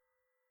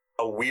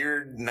a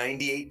weird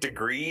 98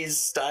 Degrees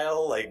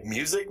style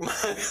music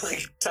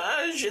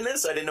montage in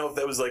this. I didn't know if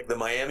that was the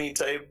Miami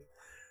type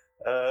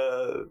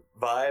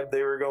vibe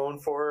they were going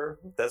for.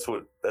 That's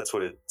what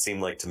it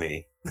seemed like to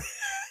me.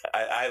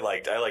 I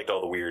liked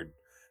all the weird,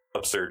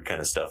 absurd kind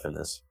of stuff in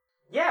this.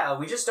 Yeah,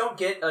 we just don't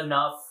get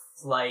enough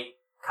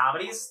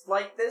comedies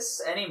like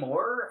this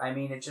anymore. I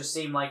mean, it just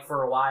seemed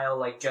for a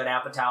while Judd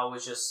Apatow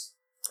was just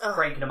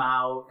cranking them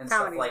out and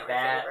stuff like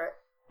that.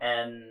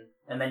 And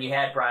then you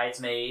had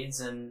Bridesmaids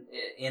and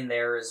in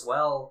there as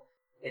well.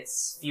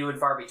 It's few and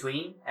far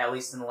between, at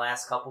least in the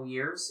last couple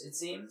years, it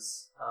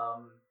seems.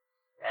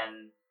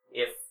 And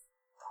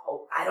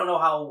I don't know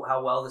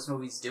how well this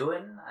movie's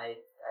doing. I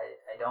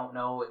don't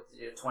know.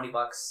 $20,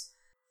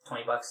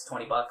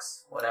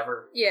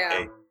 whatever.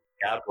 Yeah.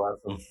 God bless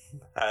them.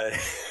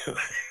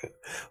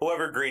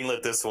 Whoever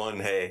greenlit this one,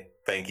 hey,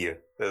 thank you.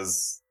 It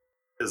was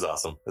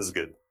awesome. It was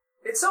good.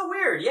 It's so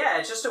weird. Yeah,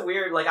 it's just a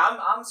weird. Like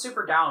I'm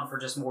super down for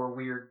just more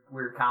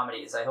weird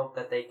comedies. I hope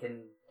that they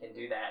can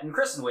do that. And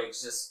Kristen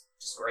Wiig's just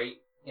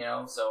great. You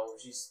know, so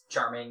she's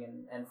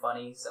charming and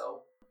funny.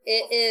 So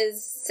it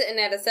is sitting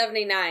at a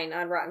 79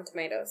 on Rotten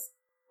Tomatoes.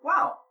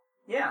 Wow.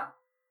 Yeah,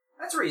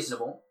 that's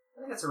reasonable. I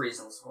think that's a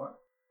reasonable score.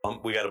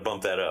 We got to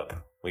bump that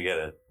up. We got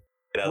to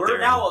get out We're there.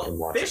 We're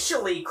now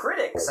officially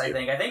critics. I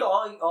think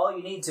all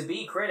you need to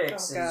be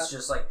critics is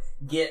just like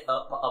get a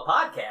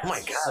podcast. Oh my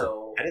god!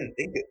 So I didn't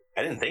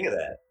think of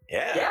that.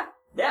 Yeah.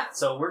 Yeah.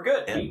 So we're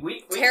good. Yeah.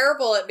 We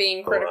terrible at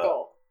being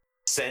critical.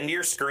 Send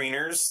your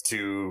screeners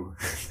to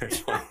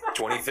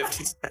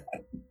 2050.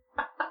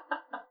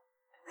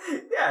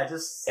 Yeah,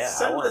 just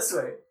send it this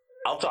way.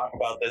 I'll talk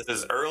about this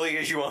as early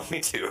as you want me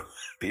to.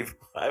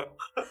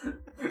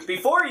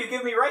 Before you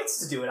give me rights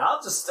to do it,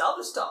 I'll just talk.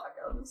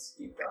 I'll just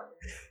keep talking.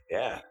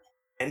 Yeah.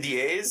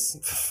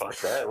 NDAs? Fuck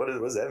that. What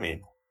does that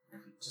mean?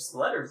 Just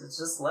letters. It's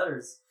just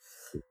letters.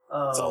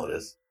 That's all it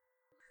is.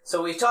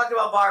 So we've talked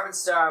about Barb and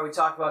Star. We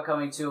talked about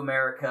Coming to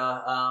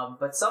America.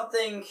 But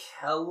something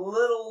a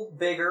little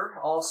bigger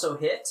also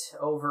hit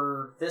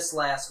over this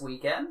last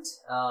weekend.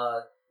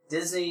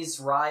 Disney's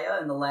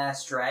Raya and the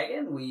Last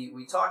Dragon.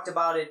 We talked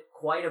about it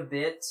quite a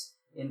bit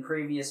in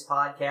previous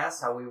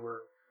podcasts, how we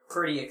were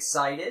pretty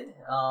excited.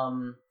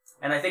 And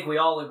I think we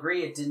all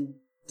agree it didn't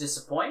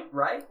disappoint,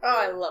 right?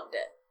 Oh, I loved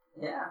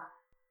it. Yeah.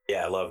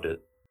 Yeah, I loved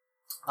it.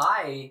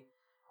 I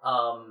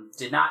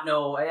did not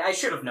know. I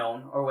should have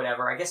known, or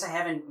whatever. I guess I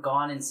haven't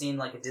gone and seen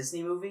like a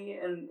Disney movie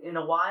in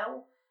a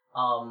while.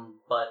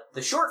 But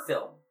the short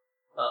film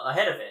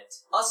ahead of it,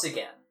 Us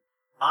Again,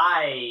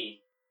 I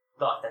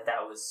thought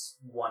that was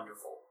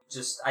wonderful.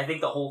 I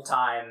think the whole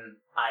time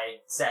I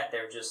sat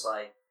there just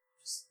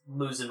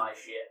losing my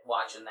shit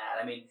watching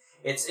that. I mean,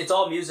 it's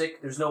all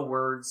music. There's no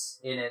words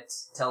in it.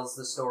 Tells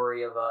the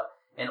story of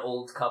an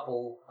old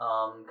couple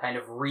kind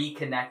of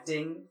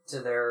reconnecting to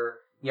their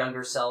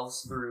younger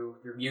selves through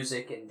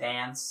music and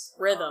dance.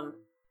 Rhythm.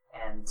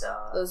 And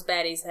those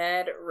baddies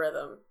had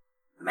rhythm.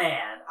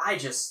 Man, I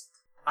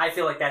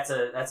feel like that's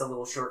a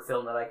little short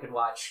film that I could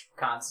watch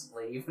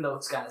constantly, even though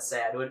it's kind of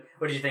sad. What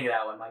did you think of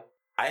that one, Mike?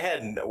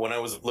 When I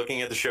was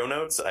looking at the show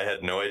notes, I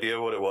had no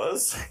idea what it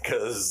was,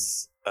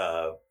 because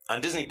on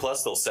Disney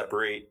Plus they'll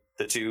separate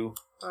the two,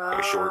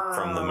 like a short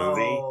from the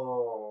movie.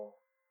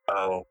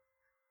 Oh,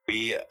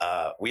 we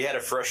had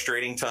a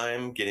frustrating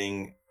time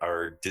getting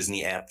our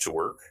Disney app to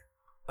work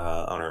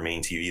on our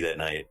main TV that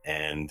night,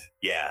 and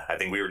yeah, I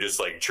think we were just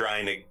like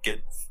trying to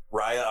get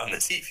Raya on the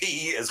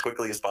TV as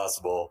quickly as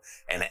possible,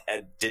 and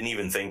I didn't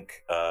even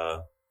think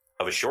of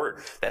a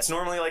short. That's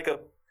normally like a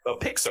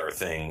Pixar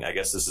thing. I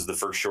guess this is the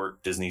first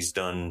short Disney's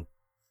done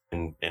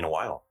in a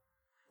while.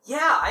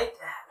 Yeah,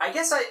 I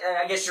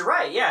guess you're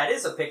right. Yeah, it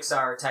is a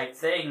Pixar type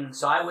thing.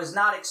 So I was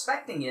not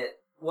expecting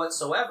it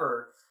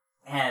whatsoever.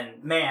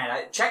 And man,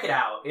 check it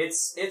out.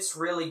 It's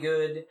really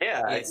good.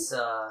 Yeah, it's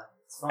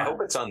fun. I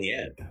hope it's on the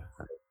end.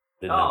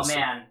 Oh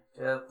man,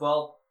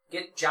 well,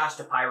 get Josh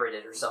to pirate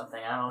it or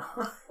something. I don't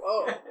know.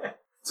 Whoa.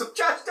 That's what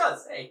Josh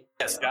does. Hey.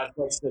 Yes, Josh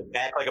likes to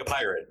act like a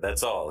pirate.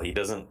 That's all. He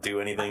doesn't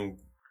do anything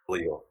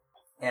illegal.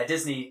 Yeah,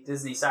 Disney.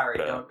 Sorry,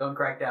 don't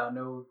crack down.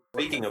 No.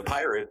 Speaking of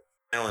pirate,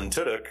 Alan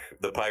Tudyk,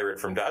 the pirate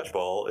from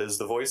Dodgeball, is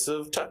the voice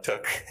of Tuk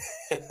Tuk.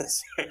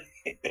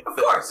 Of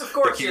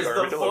course, he is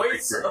the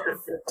voice of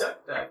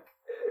Tuk Tuk.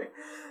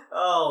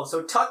 Oh,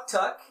 so Tuk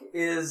Tuk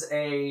is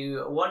a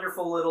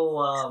wonderful little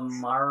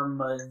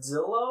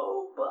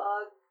armadillo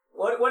bug.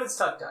 What is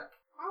Tuk Tuk?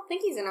 I don't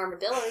think he's an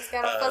armadillo. He's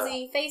got a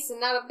fuzzy face and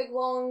not a big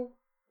long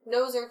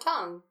nose or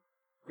tongue.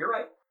 You're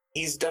right.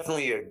 He's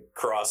definitely a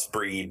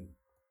crossbreed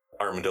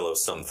armadillo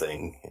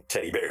something,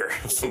 teddy bear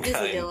of some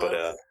kind.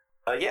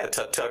 But yeah,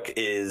 Tuk Tuk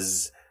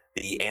is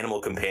the animal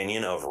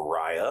companion of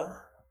Raya,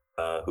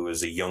 who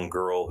is a young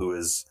girl who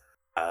is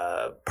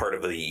part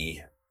of the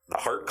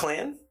Heart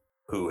Clan,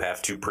 who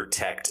have to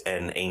protect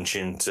an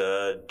ancient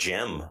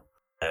gem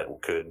that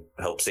could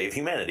help save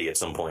humanity at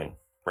some point,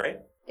 right?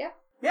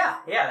 Yeah,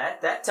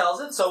 that tells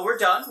it. So we're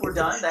done.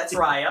 That's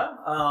Raya.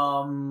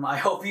 I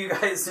hope you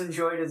guys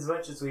enjoyed as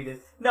much as we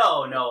did.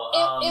 No.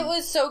 It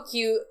was so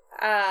cute.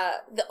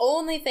 The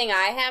only thing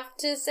I have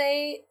to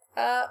say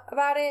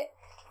about it,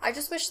 I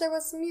just wish there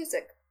was some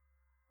music.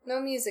 No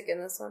music in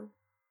this one.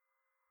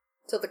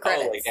 Till the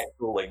credits.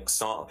 Oh, like actual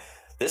song.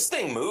 This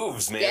thing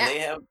moves, man. Yeah. They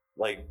have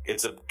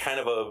it's a kind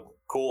of a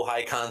cool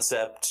high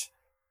concept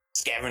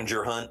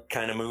scavenger hunt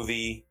kind of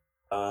movie.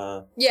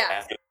 Yeah.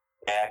 After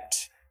the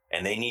act.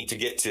 And they need to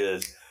get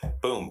to,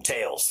 boom,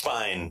 tail,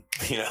 spine,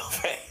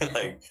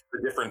 like the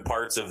different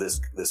parts of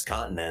this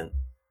continent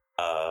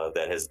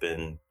that has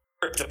been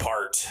ripped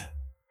apart,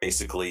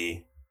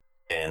 basically.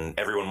 And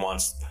everyone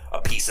wants a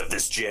piece of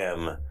this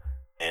gem.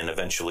 And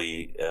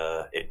eventually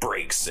it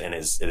breaks and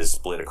it is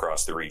split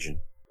across the region.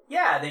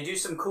 Yeah, they do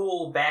some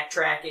cool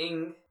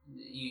backtracking.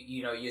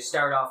 You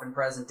start off in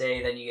present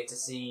day, then you get to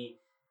see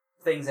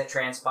things that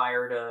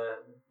transpired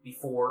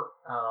before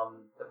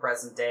the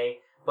present day.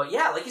 But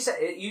yeah, like you said,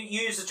 you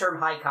use the term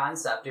high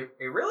concept. It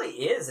really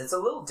is. It's a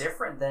little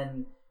different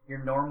than your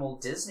normal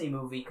Disney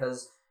movie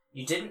because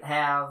you didn't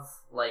have,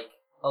 like,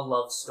 a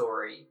love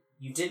story.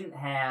 You didn't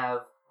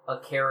have a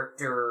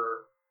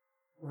character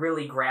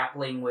really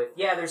grappling with,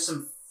 there's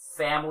some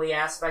family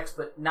aspects,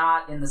 but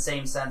not in the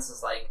same sense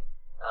as, like,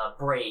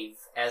 Brave,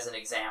 as an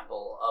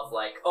example of,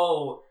 like,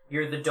 oh,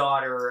 you're the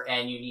daughter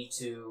and you need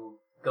to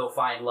go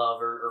find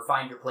love or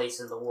find your place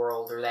in the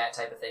world or that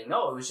type of thing.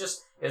 No, it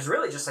was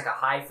really just like a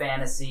high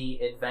fantasy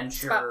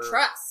adventure. It's about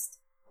trust.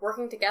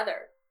 Working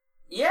together.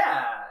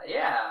 Yeah.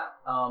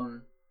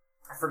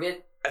 I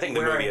forget. I think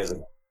the movie has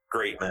a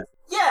great message.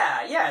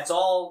 Yeah, it's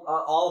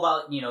all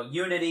about,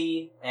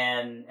 unity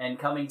and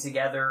coming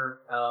together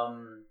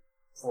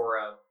for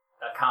a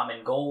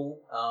common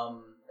goal,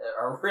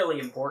 a really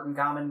important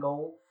common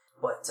goal.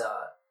 But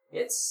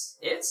it's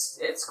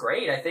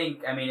great. I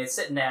think, it's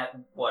sitting at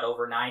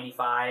over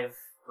 95%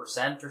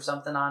 or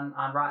something on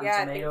Rotten Tomatoes.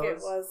 I think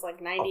it was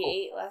like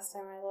 98 last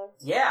time I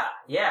looked. Yeah.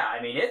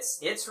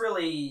 It's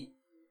really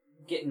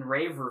getting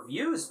rave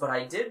reviews, but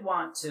I did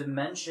want to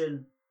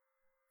mention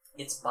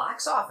its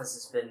box office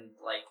has been,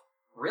 like,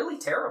 really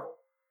terrible.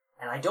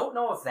 And I don't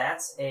know if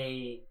that's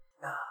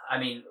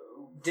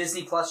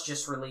Disney Plus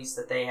just released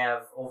that they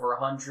have over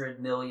 100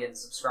 million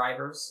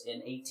subscribers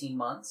in 18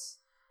 months.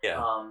 Yeah.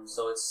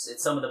 So it's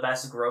some of the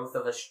best growth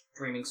of a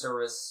streaming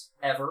service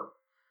ever.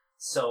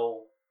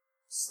 So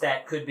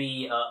that could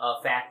be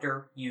a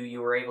factor.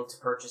 You were able to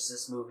purchase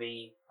this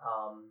movie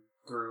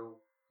through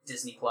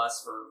Disney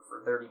Plus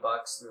for $30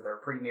 through their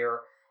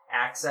Premier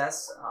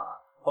Access.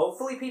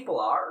 Hopefully people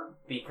are,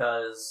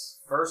 because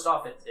first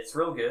off, it's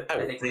real good.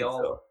 I think we all...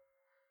 So.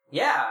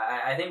 Yeah,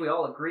 I think we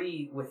all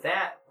agree with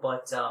that,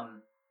 but,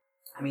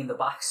 the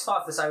box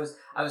office, I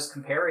was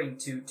comparing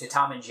to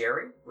Tom and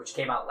Jerry, which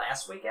came out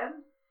last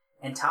weekend,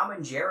 and Tom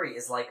and Jerry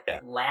is, like,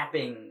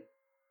 lapping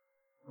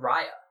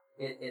Raya.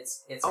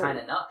 It's kind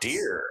of nuts.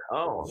 Dear.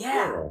 Oh.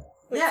 Yeah.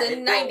 It's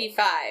in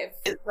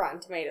 95 Rotten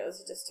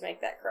Tomatoes, just to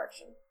make that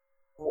correction.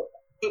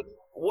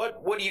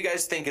 What do you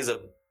guys think is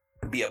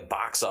be a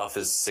box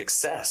office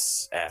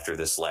success after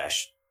this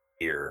last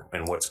year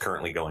and what's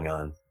currently going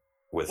on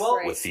with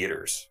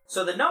theaters?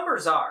 So the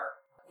numbers are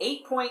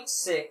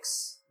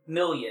 8.6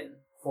 million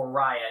for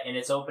Raya in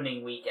its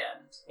opening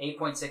weekend.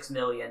 8.6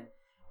 million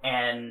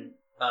and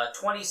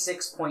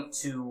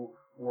 26.2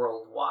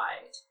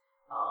 worldwide.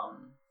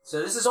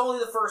 So this is only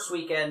the first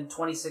weekend,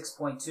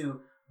 26.2,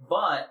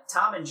 but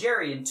Tom and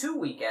Jerry in 2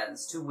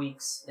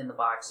 weeks in the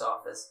box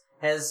office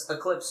has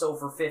eclipsed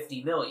over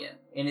 50 million.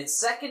 In its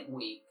second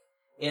week,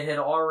 it had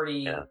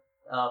already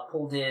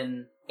pulled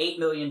in 8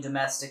 million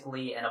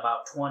domestically and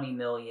about 20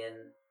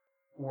 million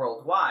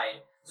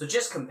worldwide. So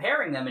just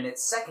comparing them in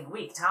its second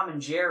week, Tom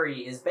and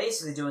Jerry is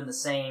basically doing the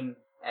same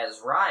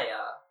as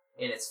Raya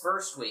in its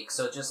first week.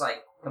 So just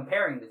like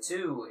comparing the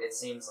two, it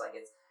seems like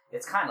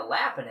it's kind of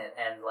lapping it.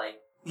 And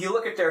like you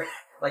look at their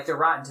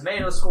Rotten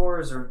Tomato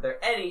scores or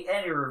any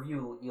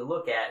review you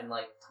look at, and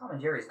like Tom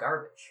and Jerry's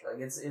garbage.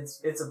 Like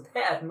it's a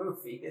bad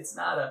movie. It's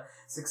not a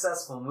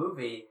successful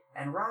movie.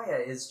 And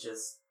Raya is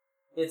just,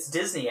 it's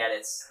Disney at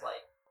its,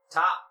 like,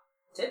 top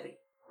tippy,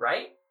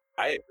 right?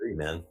 I agree,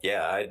 man.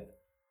 Yeah,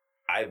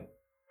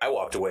 I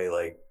walked away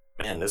like,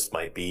 man, this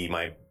might be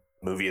my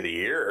movie of the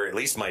year, or at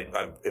least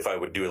if I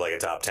would do like a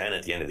top 10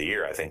 at the end of the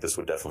year, I think this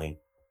would definitely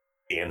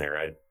be in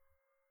there.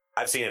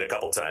 I've seen it a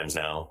couple times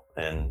now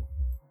and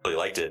really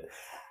liked it.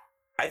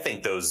 I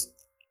think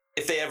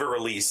if they ever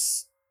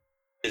release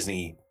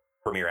Disney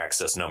Premier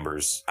Access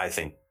numbers, I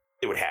think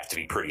it would have to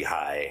be pretty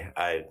high.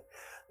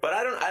 But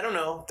I don't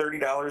know.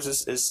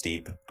 $30 is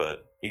steep,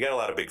 but you got a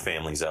lot of big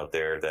families out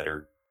there that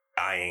are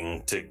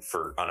dying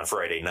on a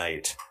Friday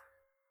night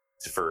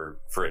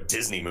for a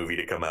Disney movie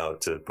to come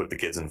out to put the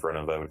kids in front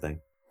of, I would think.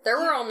 There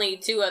were only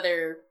 2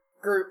 other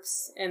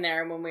groups in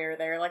there when we were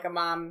there, like a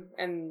mom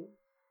and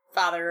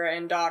father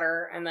and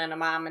daughter, and then a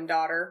mom and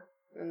daughter,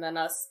 and then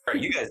us. All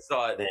right, you guys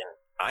saw it in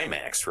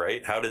IMAX,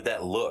 right? How did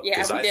that look? Yeah,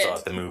 because I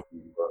thought the movie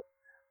looked...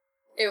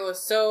 It was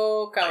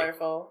so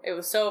colorful. It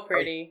was so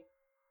pretty.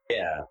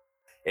 Yeah.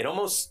 It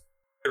almost,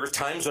 there were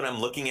times when I'm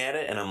looking at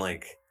it and I'm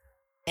like,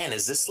 man,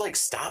 is this like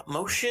stop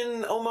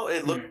motion?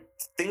 Almost,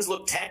 things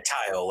look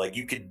tactile. Like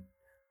the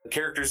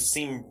characters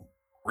seem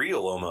real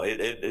almost.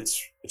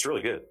 It's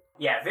really good.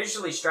 Yeah,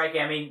 visually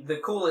striking. The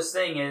coolest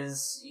thing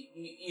is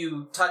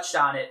you touched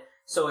on it.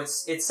 So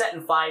it's set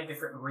in 5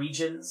 different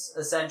regions,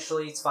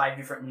 essentially. It's 5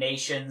 different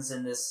nations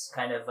in this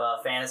kind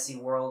of fantasy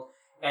world.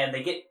 And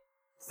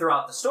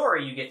throughout the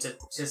story, you get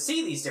to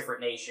see these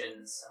different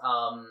nations.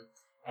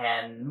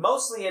 And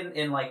mostly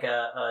in like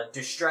a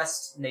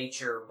distressed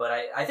nature, but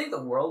I think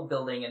the world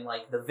building and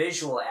like the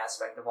visual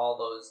aspect of all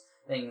those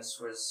things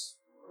was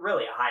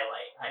really a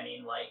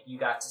highlight. Like you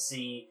got to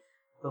see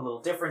the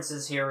little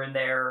differences here and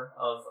there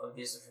of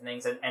these different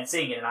things, and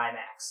seeing it in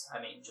IMAX.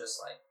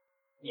 Just like,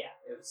 yeah,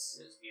 it was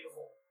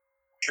beautiful.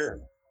 Sure.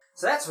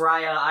 So that's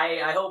Raya.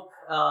 I hope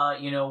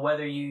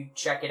whether you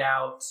check it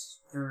out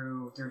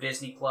through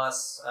Disney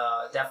Plus,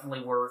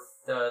 definitely worth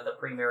the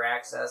Premier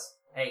Access.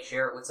 Hey,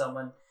 share it with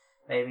someone.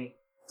 Maybe.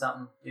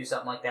 do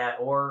something like that,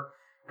 or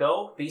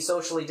go, be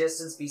socially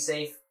distanced, be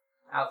safe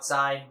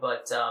outside,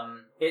 but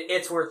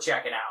it's worth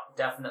checking out.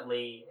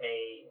 Definitely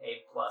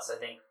a plus. I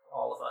think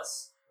all of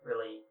us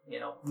really,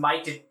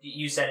 Mike,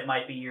 you said it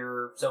might be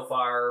your so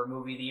far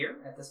movie of the year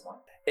at this point?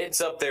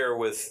 It's up there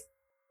with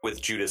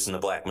Judas and the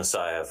Black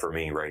Messiah for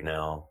me right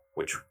now,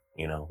 which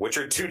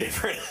are two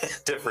different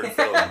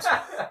films.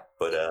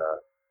 But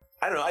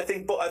I don't know. I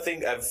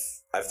think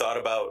I've thought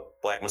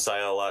about Black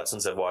Messiah a lot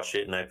since I've watched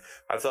it, and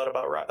I've thought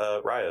about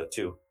Raya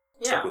too.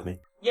 Stuck with me.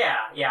 Yeah.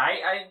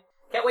 I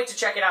can't wait to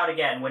check it out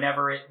again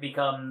whenever it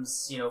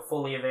becomes,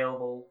 fully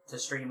available to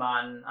stream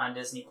on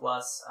Disney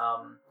Plus.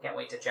 Can't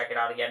wait to check it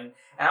out again,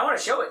 and I want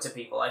to show it to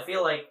people. I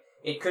feel like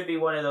it could be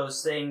one of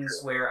those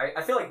things where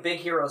I feel like Big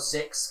Hero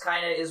 6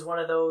 kind of is one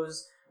of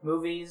those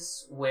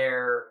movies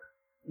where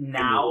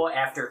now,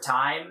 after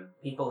time,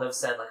 people have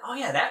said like, "Oh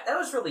yeah, that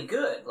was really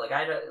good." Like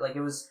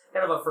it was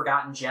kind of a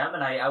forgotten gem,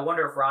 and I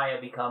wonder if Raya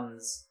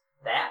becomes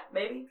that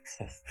maybe.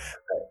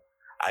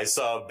 I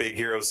saw Big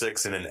Hero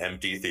 6 in an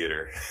empty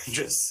theater,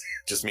 just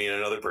me and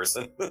another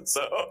person.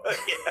 So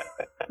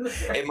yeah,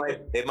 it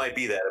might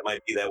be that. It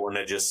might be that one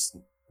that just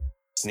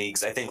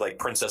sneaks. I think like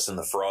Princess and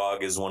the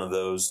Frog is one of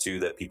those too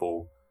that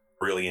people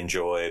really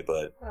enjoy,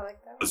 but I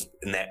like that. It was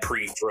in that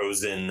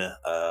pre-Frozen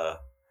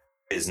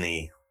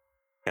Disney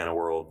kind of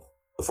world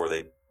before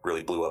they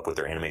really blew up with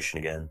their animation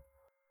again.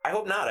 I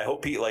hope not. I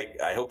hope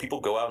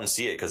people go out and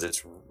see it because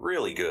it's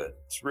really good.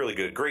 It's really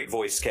good. Great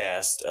voice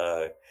cast.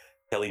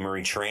 Kelly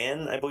Marie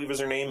Tran, I believe is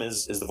her name,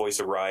 is the voice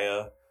of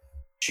Raya.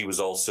 She was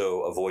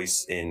also a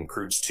voice in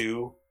Croods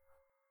 2.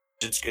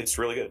 It's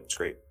really good. It's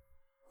great.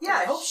 Yeah,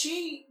 I hope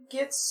she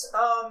gets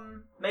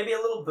maybe a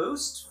little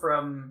boost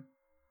from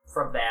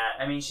that.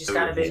 I mean, she's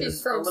kind of been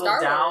she's from a little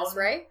Star down. Wars,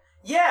 right?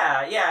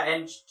 Yeah,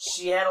 and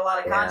she had a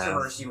lot of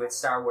controversy with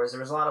Star Wars.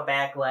 There was a lot of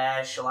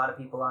backlash. A lot of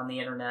people on the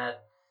internet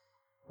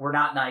were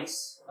not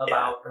nice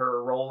about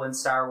her role in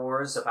Star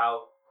Wars,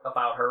 about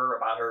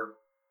her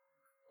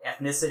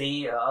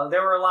ethnicity.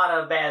 There were a lot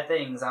of bad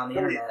things on the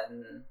internet,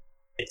 and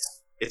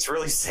it's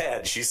really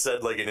sad. She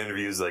said like in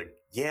interviews, like,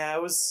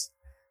 "Yeah,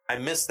 I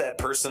missed that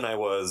person I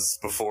was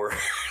before,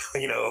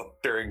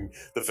 during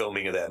the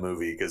filming of that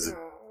movie because the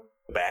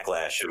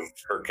backlash of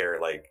her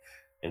character, like."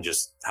 And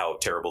just how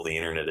terrible the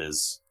internet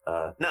is.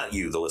 Not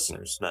you, the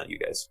listeners, not you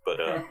guys, but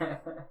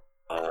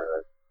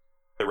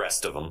the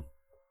rest of them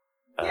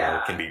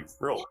can be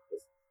real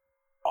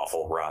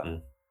awful,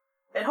 rotten.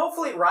 And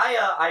hopefully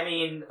Raya, I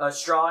mean, a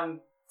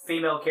strong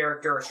female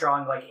character, a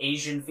strong, like,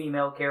 Asian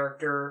female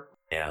character.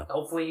 Yeah.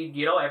 Hopefully,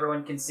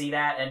 everyone can see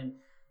that, and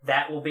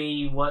that will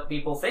be what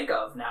people think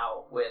of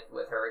now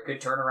with her. It could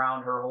turn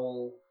around her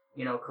whole,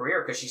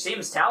 career, because she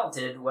seems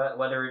talented,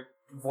 whether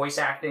voice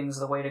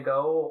acting's the way to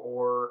go,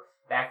 or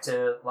back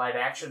to live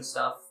action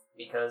stuff,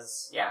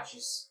 because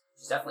she's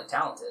definitely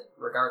talented,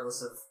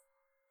 regardless of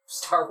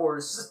Star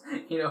Wars,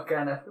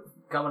 kind of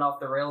coming off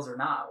the rails or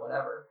not,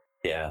 whatever.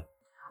 Yeah.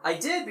 I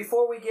did,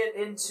 before we get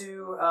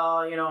into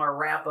our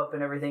wrap up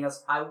and everything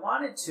else, I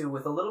wanted to,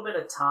 with a little bit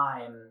of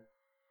time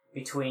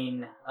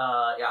between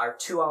our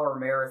 2-hour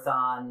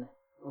marathon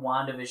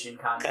WandaVision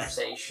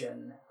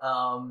conversation,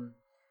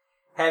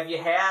 have you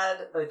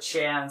had a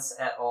chance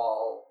at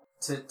all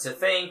to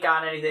think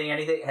on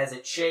anything? Has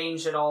it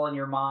changed at all in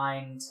your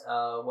mind,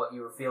 what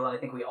you were feeling? I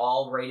think we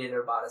all rated it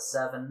about a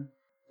 7.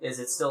 Is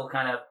it still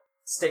kind of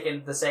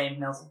sticking the same,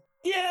 Nelson?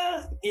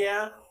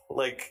 Yeah.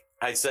 Like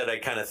I said, a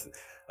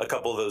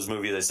couple of those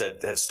movies I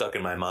said have stuck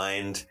in my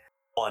mind.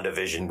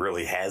 WandaVision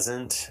really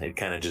hasn't. It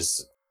kind of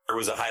just, there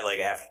was a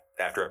highlight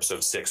after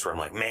episode 6 where I'm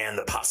like, man,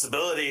 the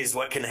possibilities,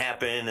 what can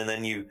happen? And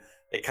then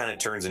it kind of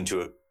turns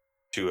into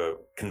a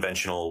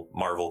conventional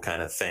Marvel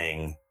kind of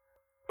thing,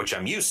 which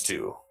I'm used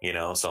to,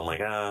 so I'm like,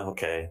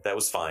 okay, that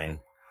was fine.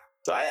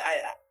 So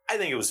I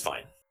think it was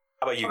fine.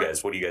 How about you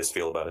guys? What do you guys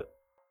feel about it?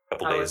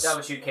 Days. That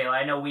was you, Kayla.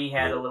 I know we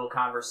had a little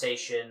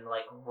conversation,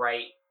 like,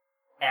 right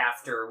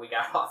after we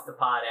got off the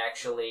pod,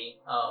 actually.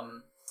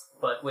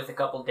 But with a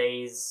couple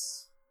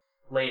days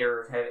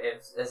later,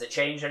 has it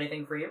changed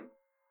anything for you?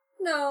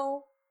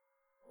 No,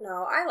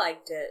 I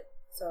liked it.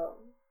 So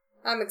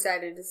I'm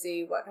excited to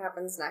see what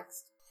happens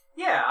next.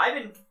 Yeah, I've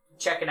been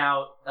checking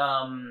out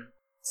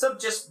some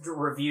just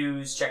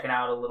reviews, checking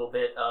out a little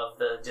bit of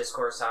the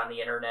discourse on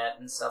the internet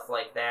and stuff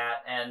like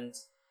that, and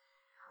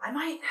I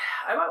might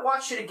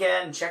watch it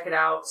again, check it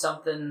out,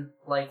 something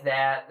like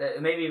that.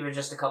 Maybe even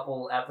just a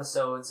couple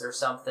episodes or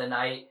something.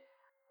 I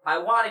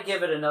want to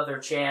give it another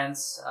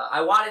chance.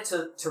 I wanted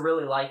to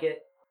really like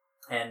it,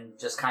 and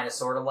just kind of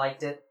sort of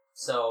liked it.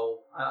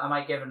 So I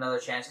might give it another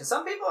chance, because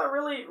some people are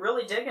really,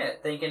 really digging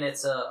it, thinking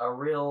it's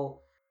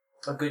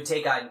a good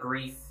take on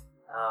grief,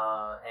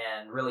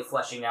 and really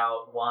fleshing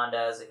out Wanda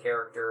as a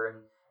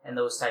character and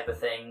those type of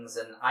things.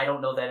 And I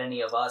don't know that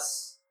any of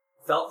us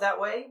felt that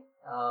way,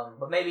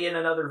 but maybe in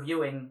another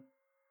viewing,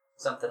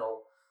 something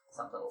will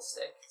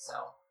stick.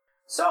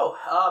 So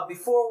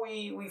before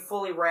we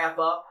fully wrap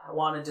up, I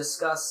want to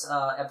discuss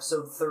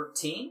episode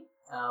 13,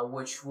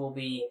 which will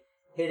be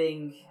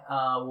hitting.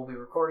 We'll be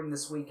recording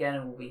this weekend,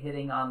 and we'll be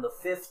hitting on the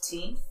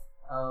 15th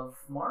of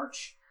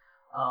March,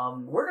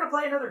 we're going to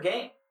play another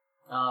game.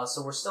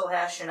 So we're still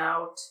hashing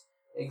out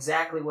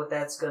exactly what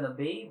that's going to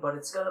be, but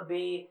it's going to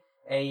be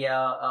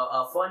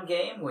a fun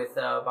game with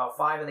about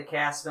 5 of the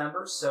cast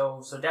members.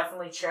 So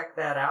definitely check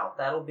that out.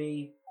 That'll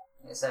be,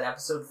 like I said,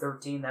 episode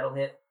 13. That'll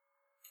hit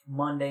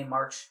Monday,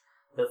 March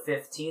the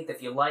 15th.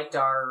 If you liked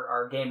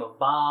our game of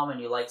Bomb and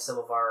you liked some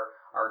of our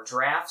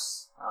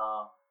drafts,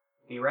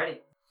 be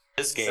ready.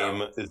 This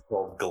game is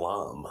called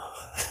Glum.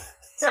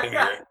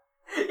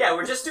 Yeah,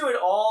 we're just doing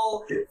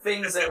all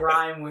things that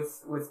rhyme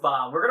with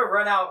Bomb. We're going to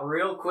run out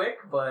real quick,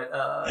 but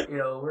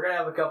we're going to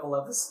have a couple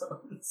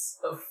episodes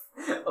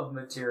of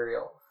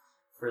material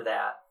for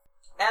that.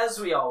 As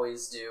we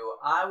always do,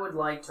 I would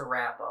like to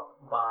wrap up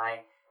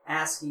by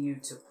asking you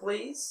to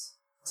please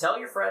tell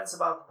your friends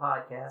about the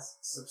podcast,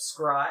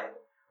 subscribe,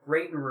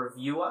 rate and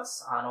review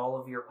us on all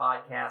of your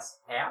podcast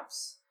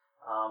apps.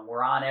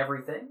 We're on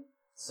everything,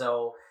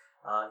 so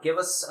give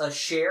us a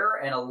share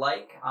and a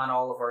like on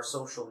all of our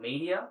social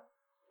media.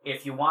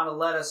 If you want to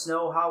let us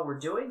know how we're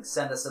doing,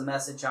 send us a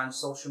message on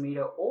social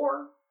media,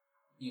 or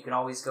you can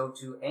always go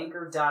to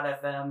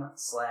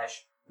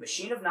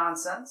anchor.fm/Machine of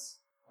Nonsense,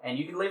 and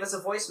you can leave us a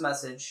voice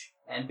message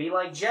and be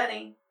like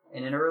Jenny.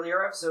 In an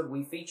earlier episode,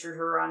 we featured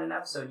her on an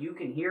episode. You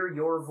can hear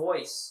your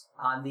voice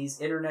on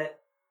these internet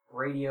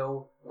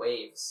radio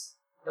waves.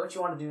 Don't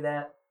you want to do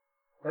that?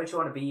 Don't you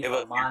want to be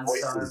a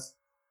monster?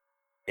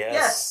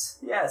 Yes.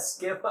 Yes,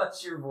 give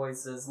us your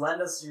voices.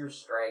 Lend us your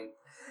strength.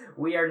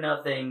 We are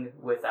nothing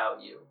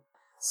without you.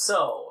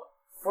 So,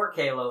 for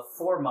Kayla,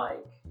 for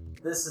Mike,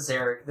 this is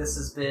Eric. This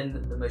has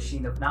been the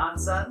Machine of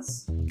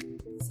Nonsense.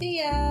 See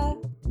ya.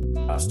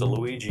 Hasta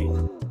Luigi.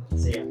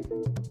 See ya.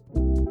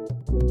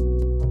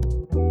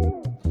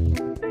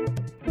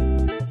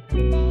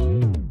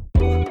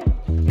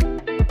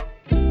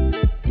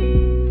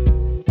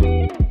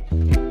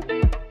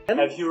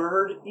 Have you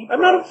heard E-Pro?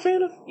 I'm not a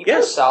fan of.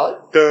 E-Pro's solid.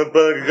 Yeah,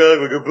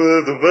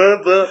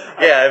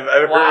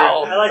 I've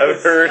Wow. heard. I like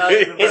I've heard.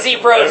 His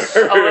E-Pro's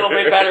a little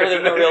bit better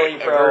than the real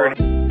E-Pro.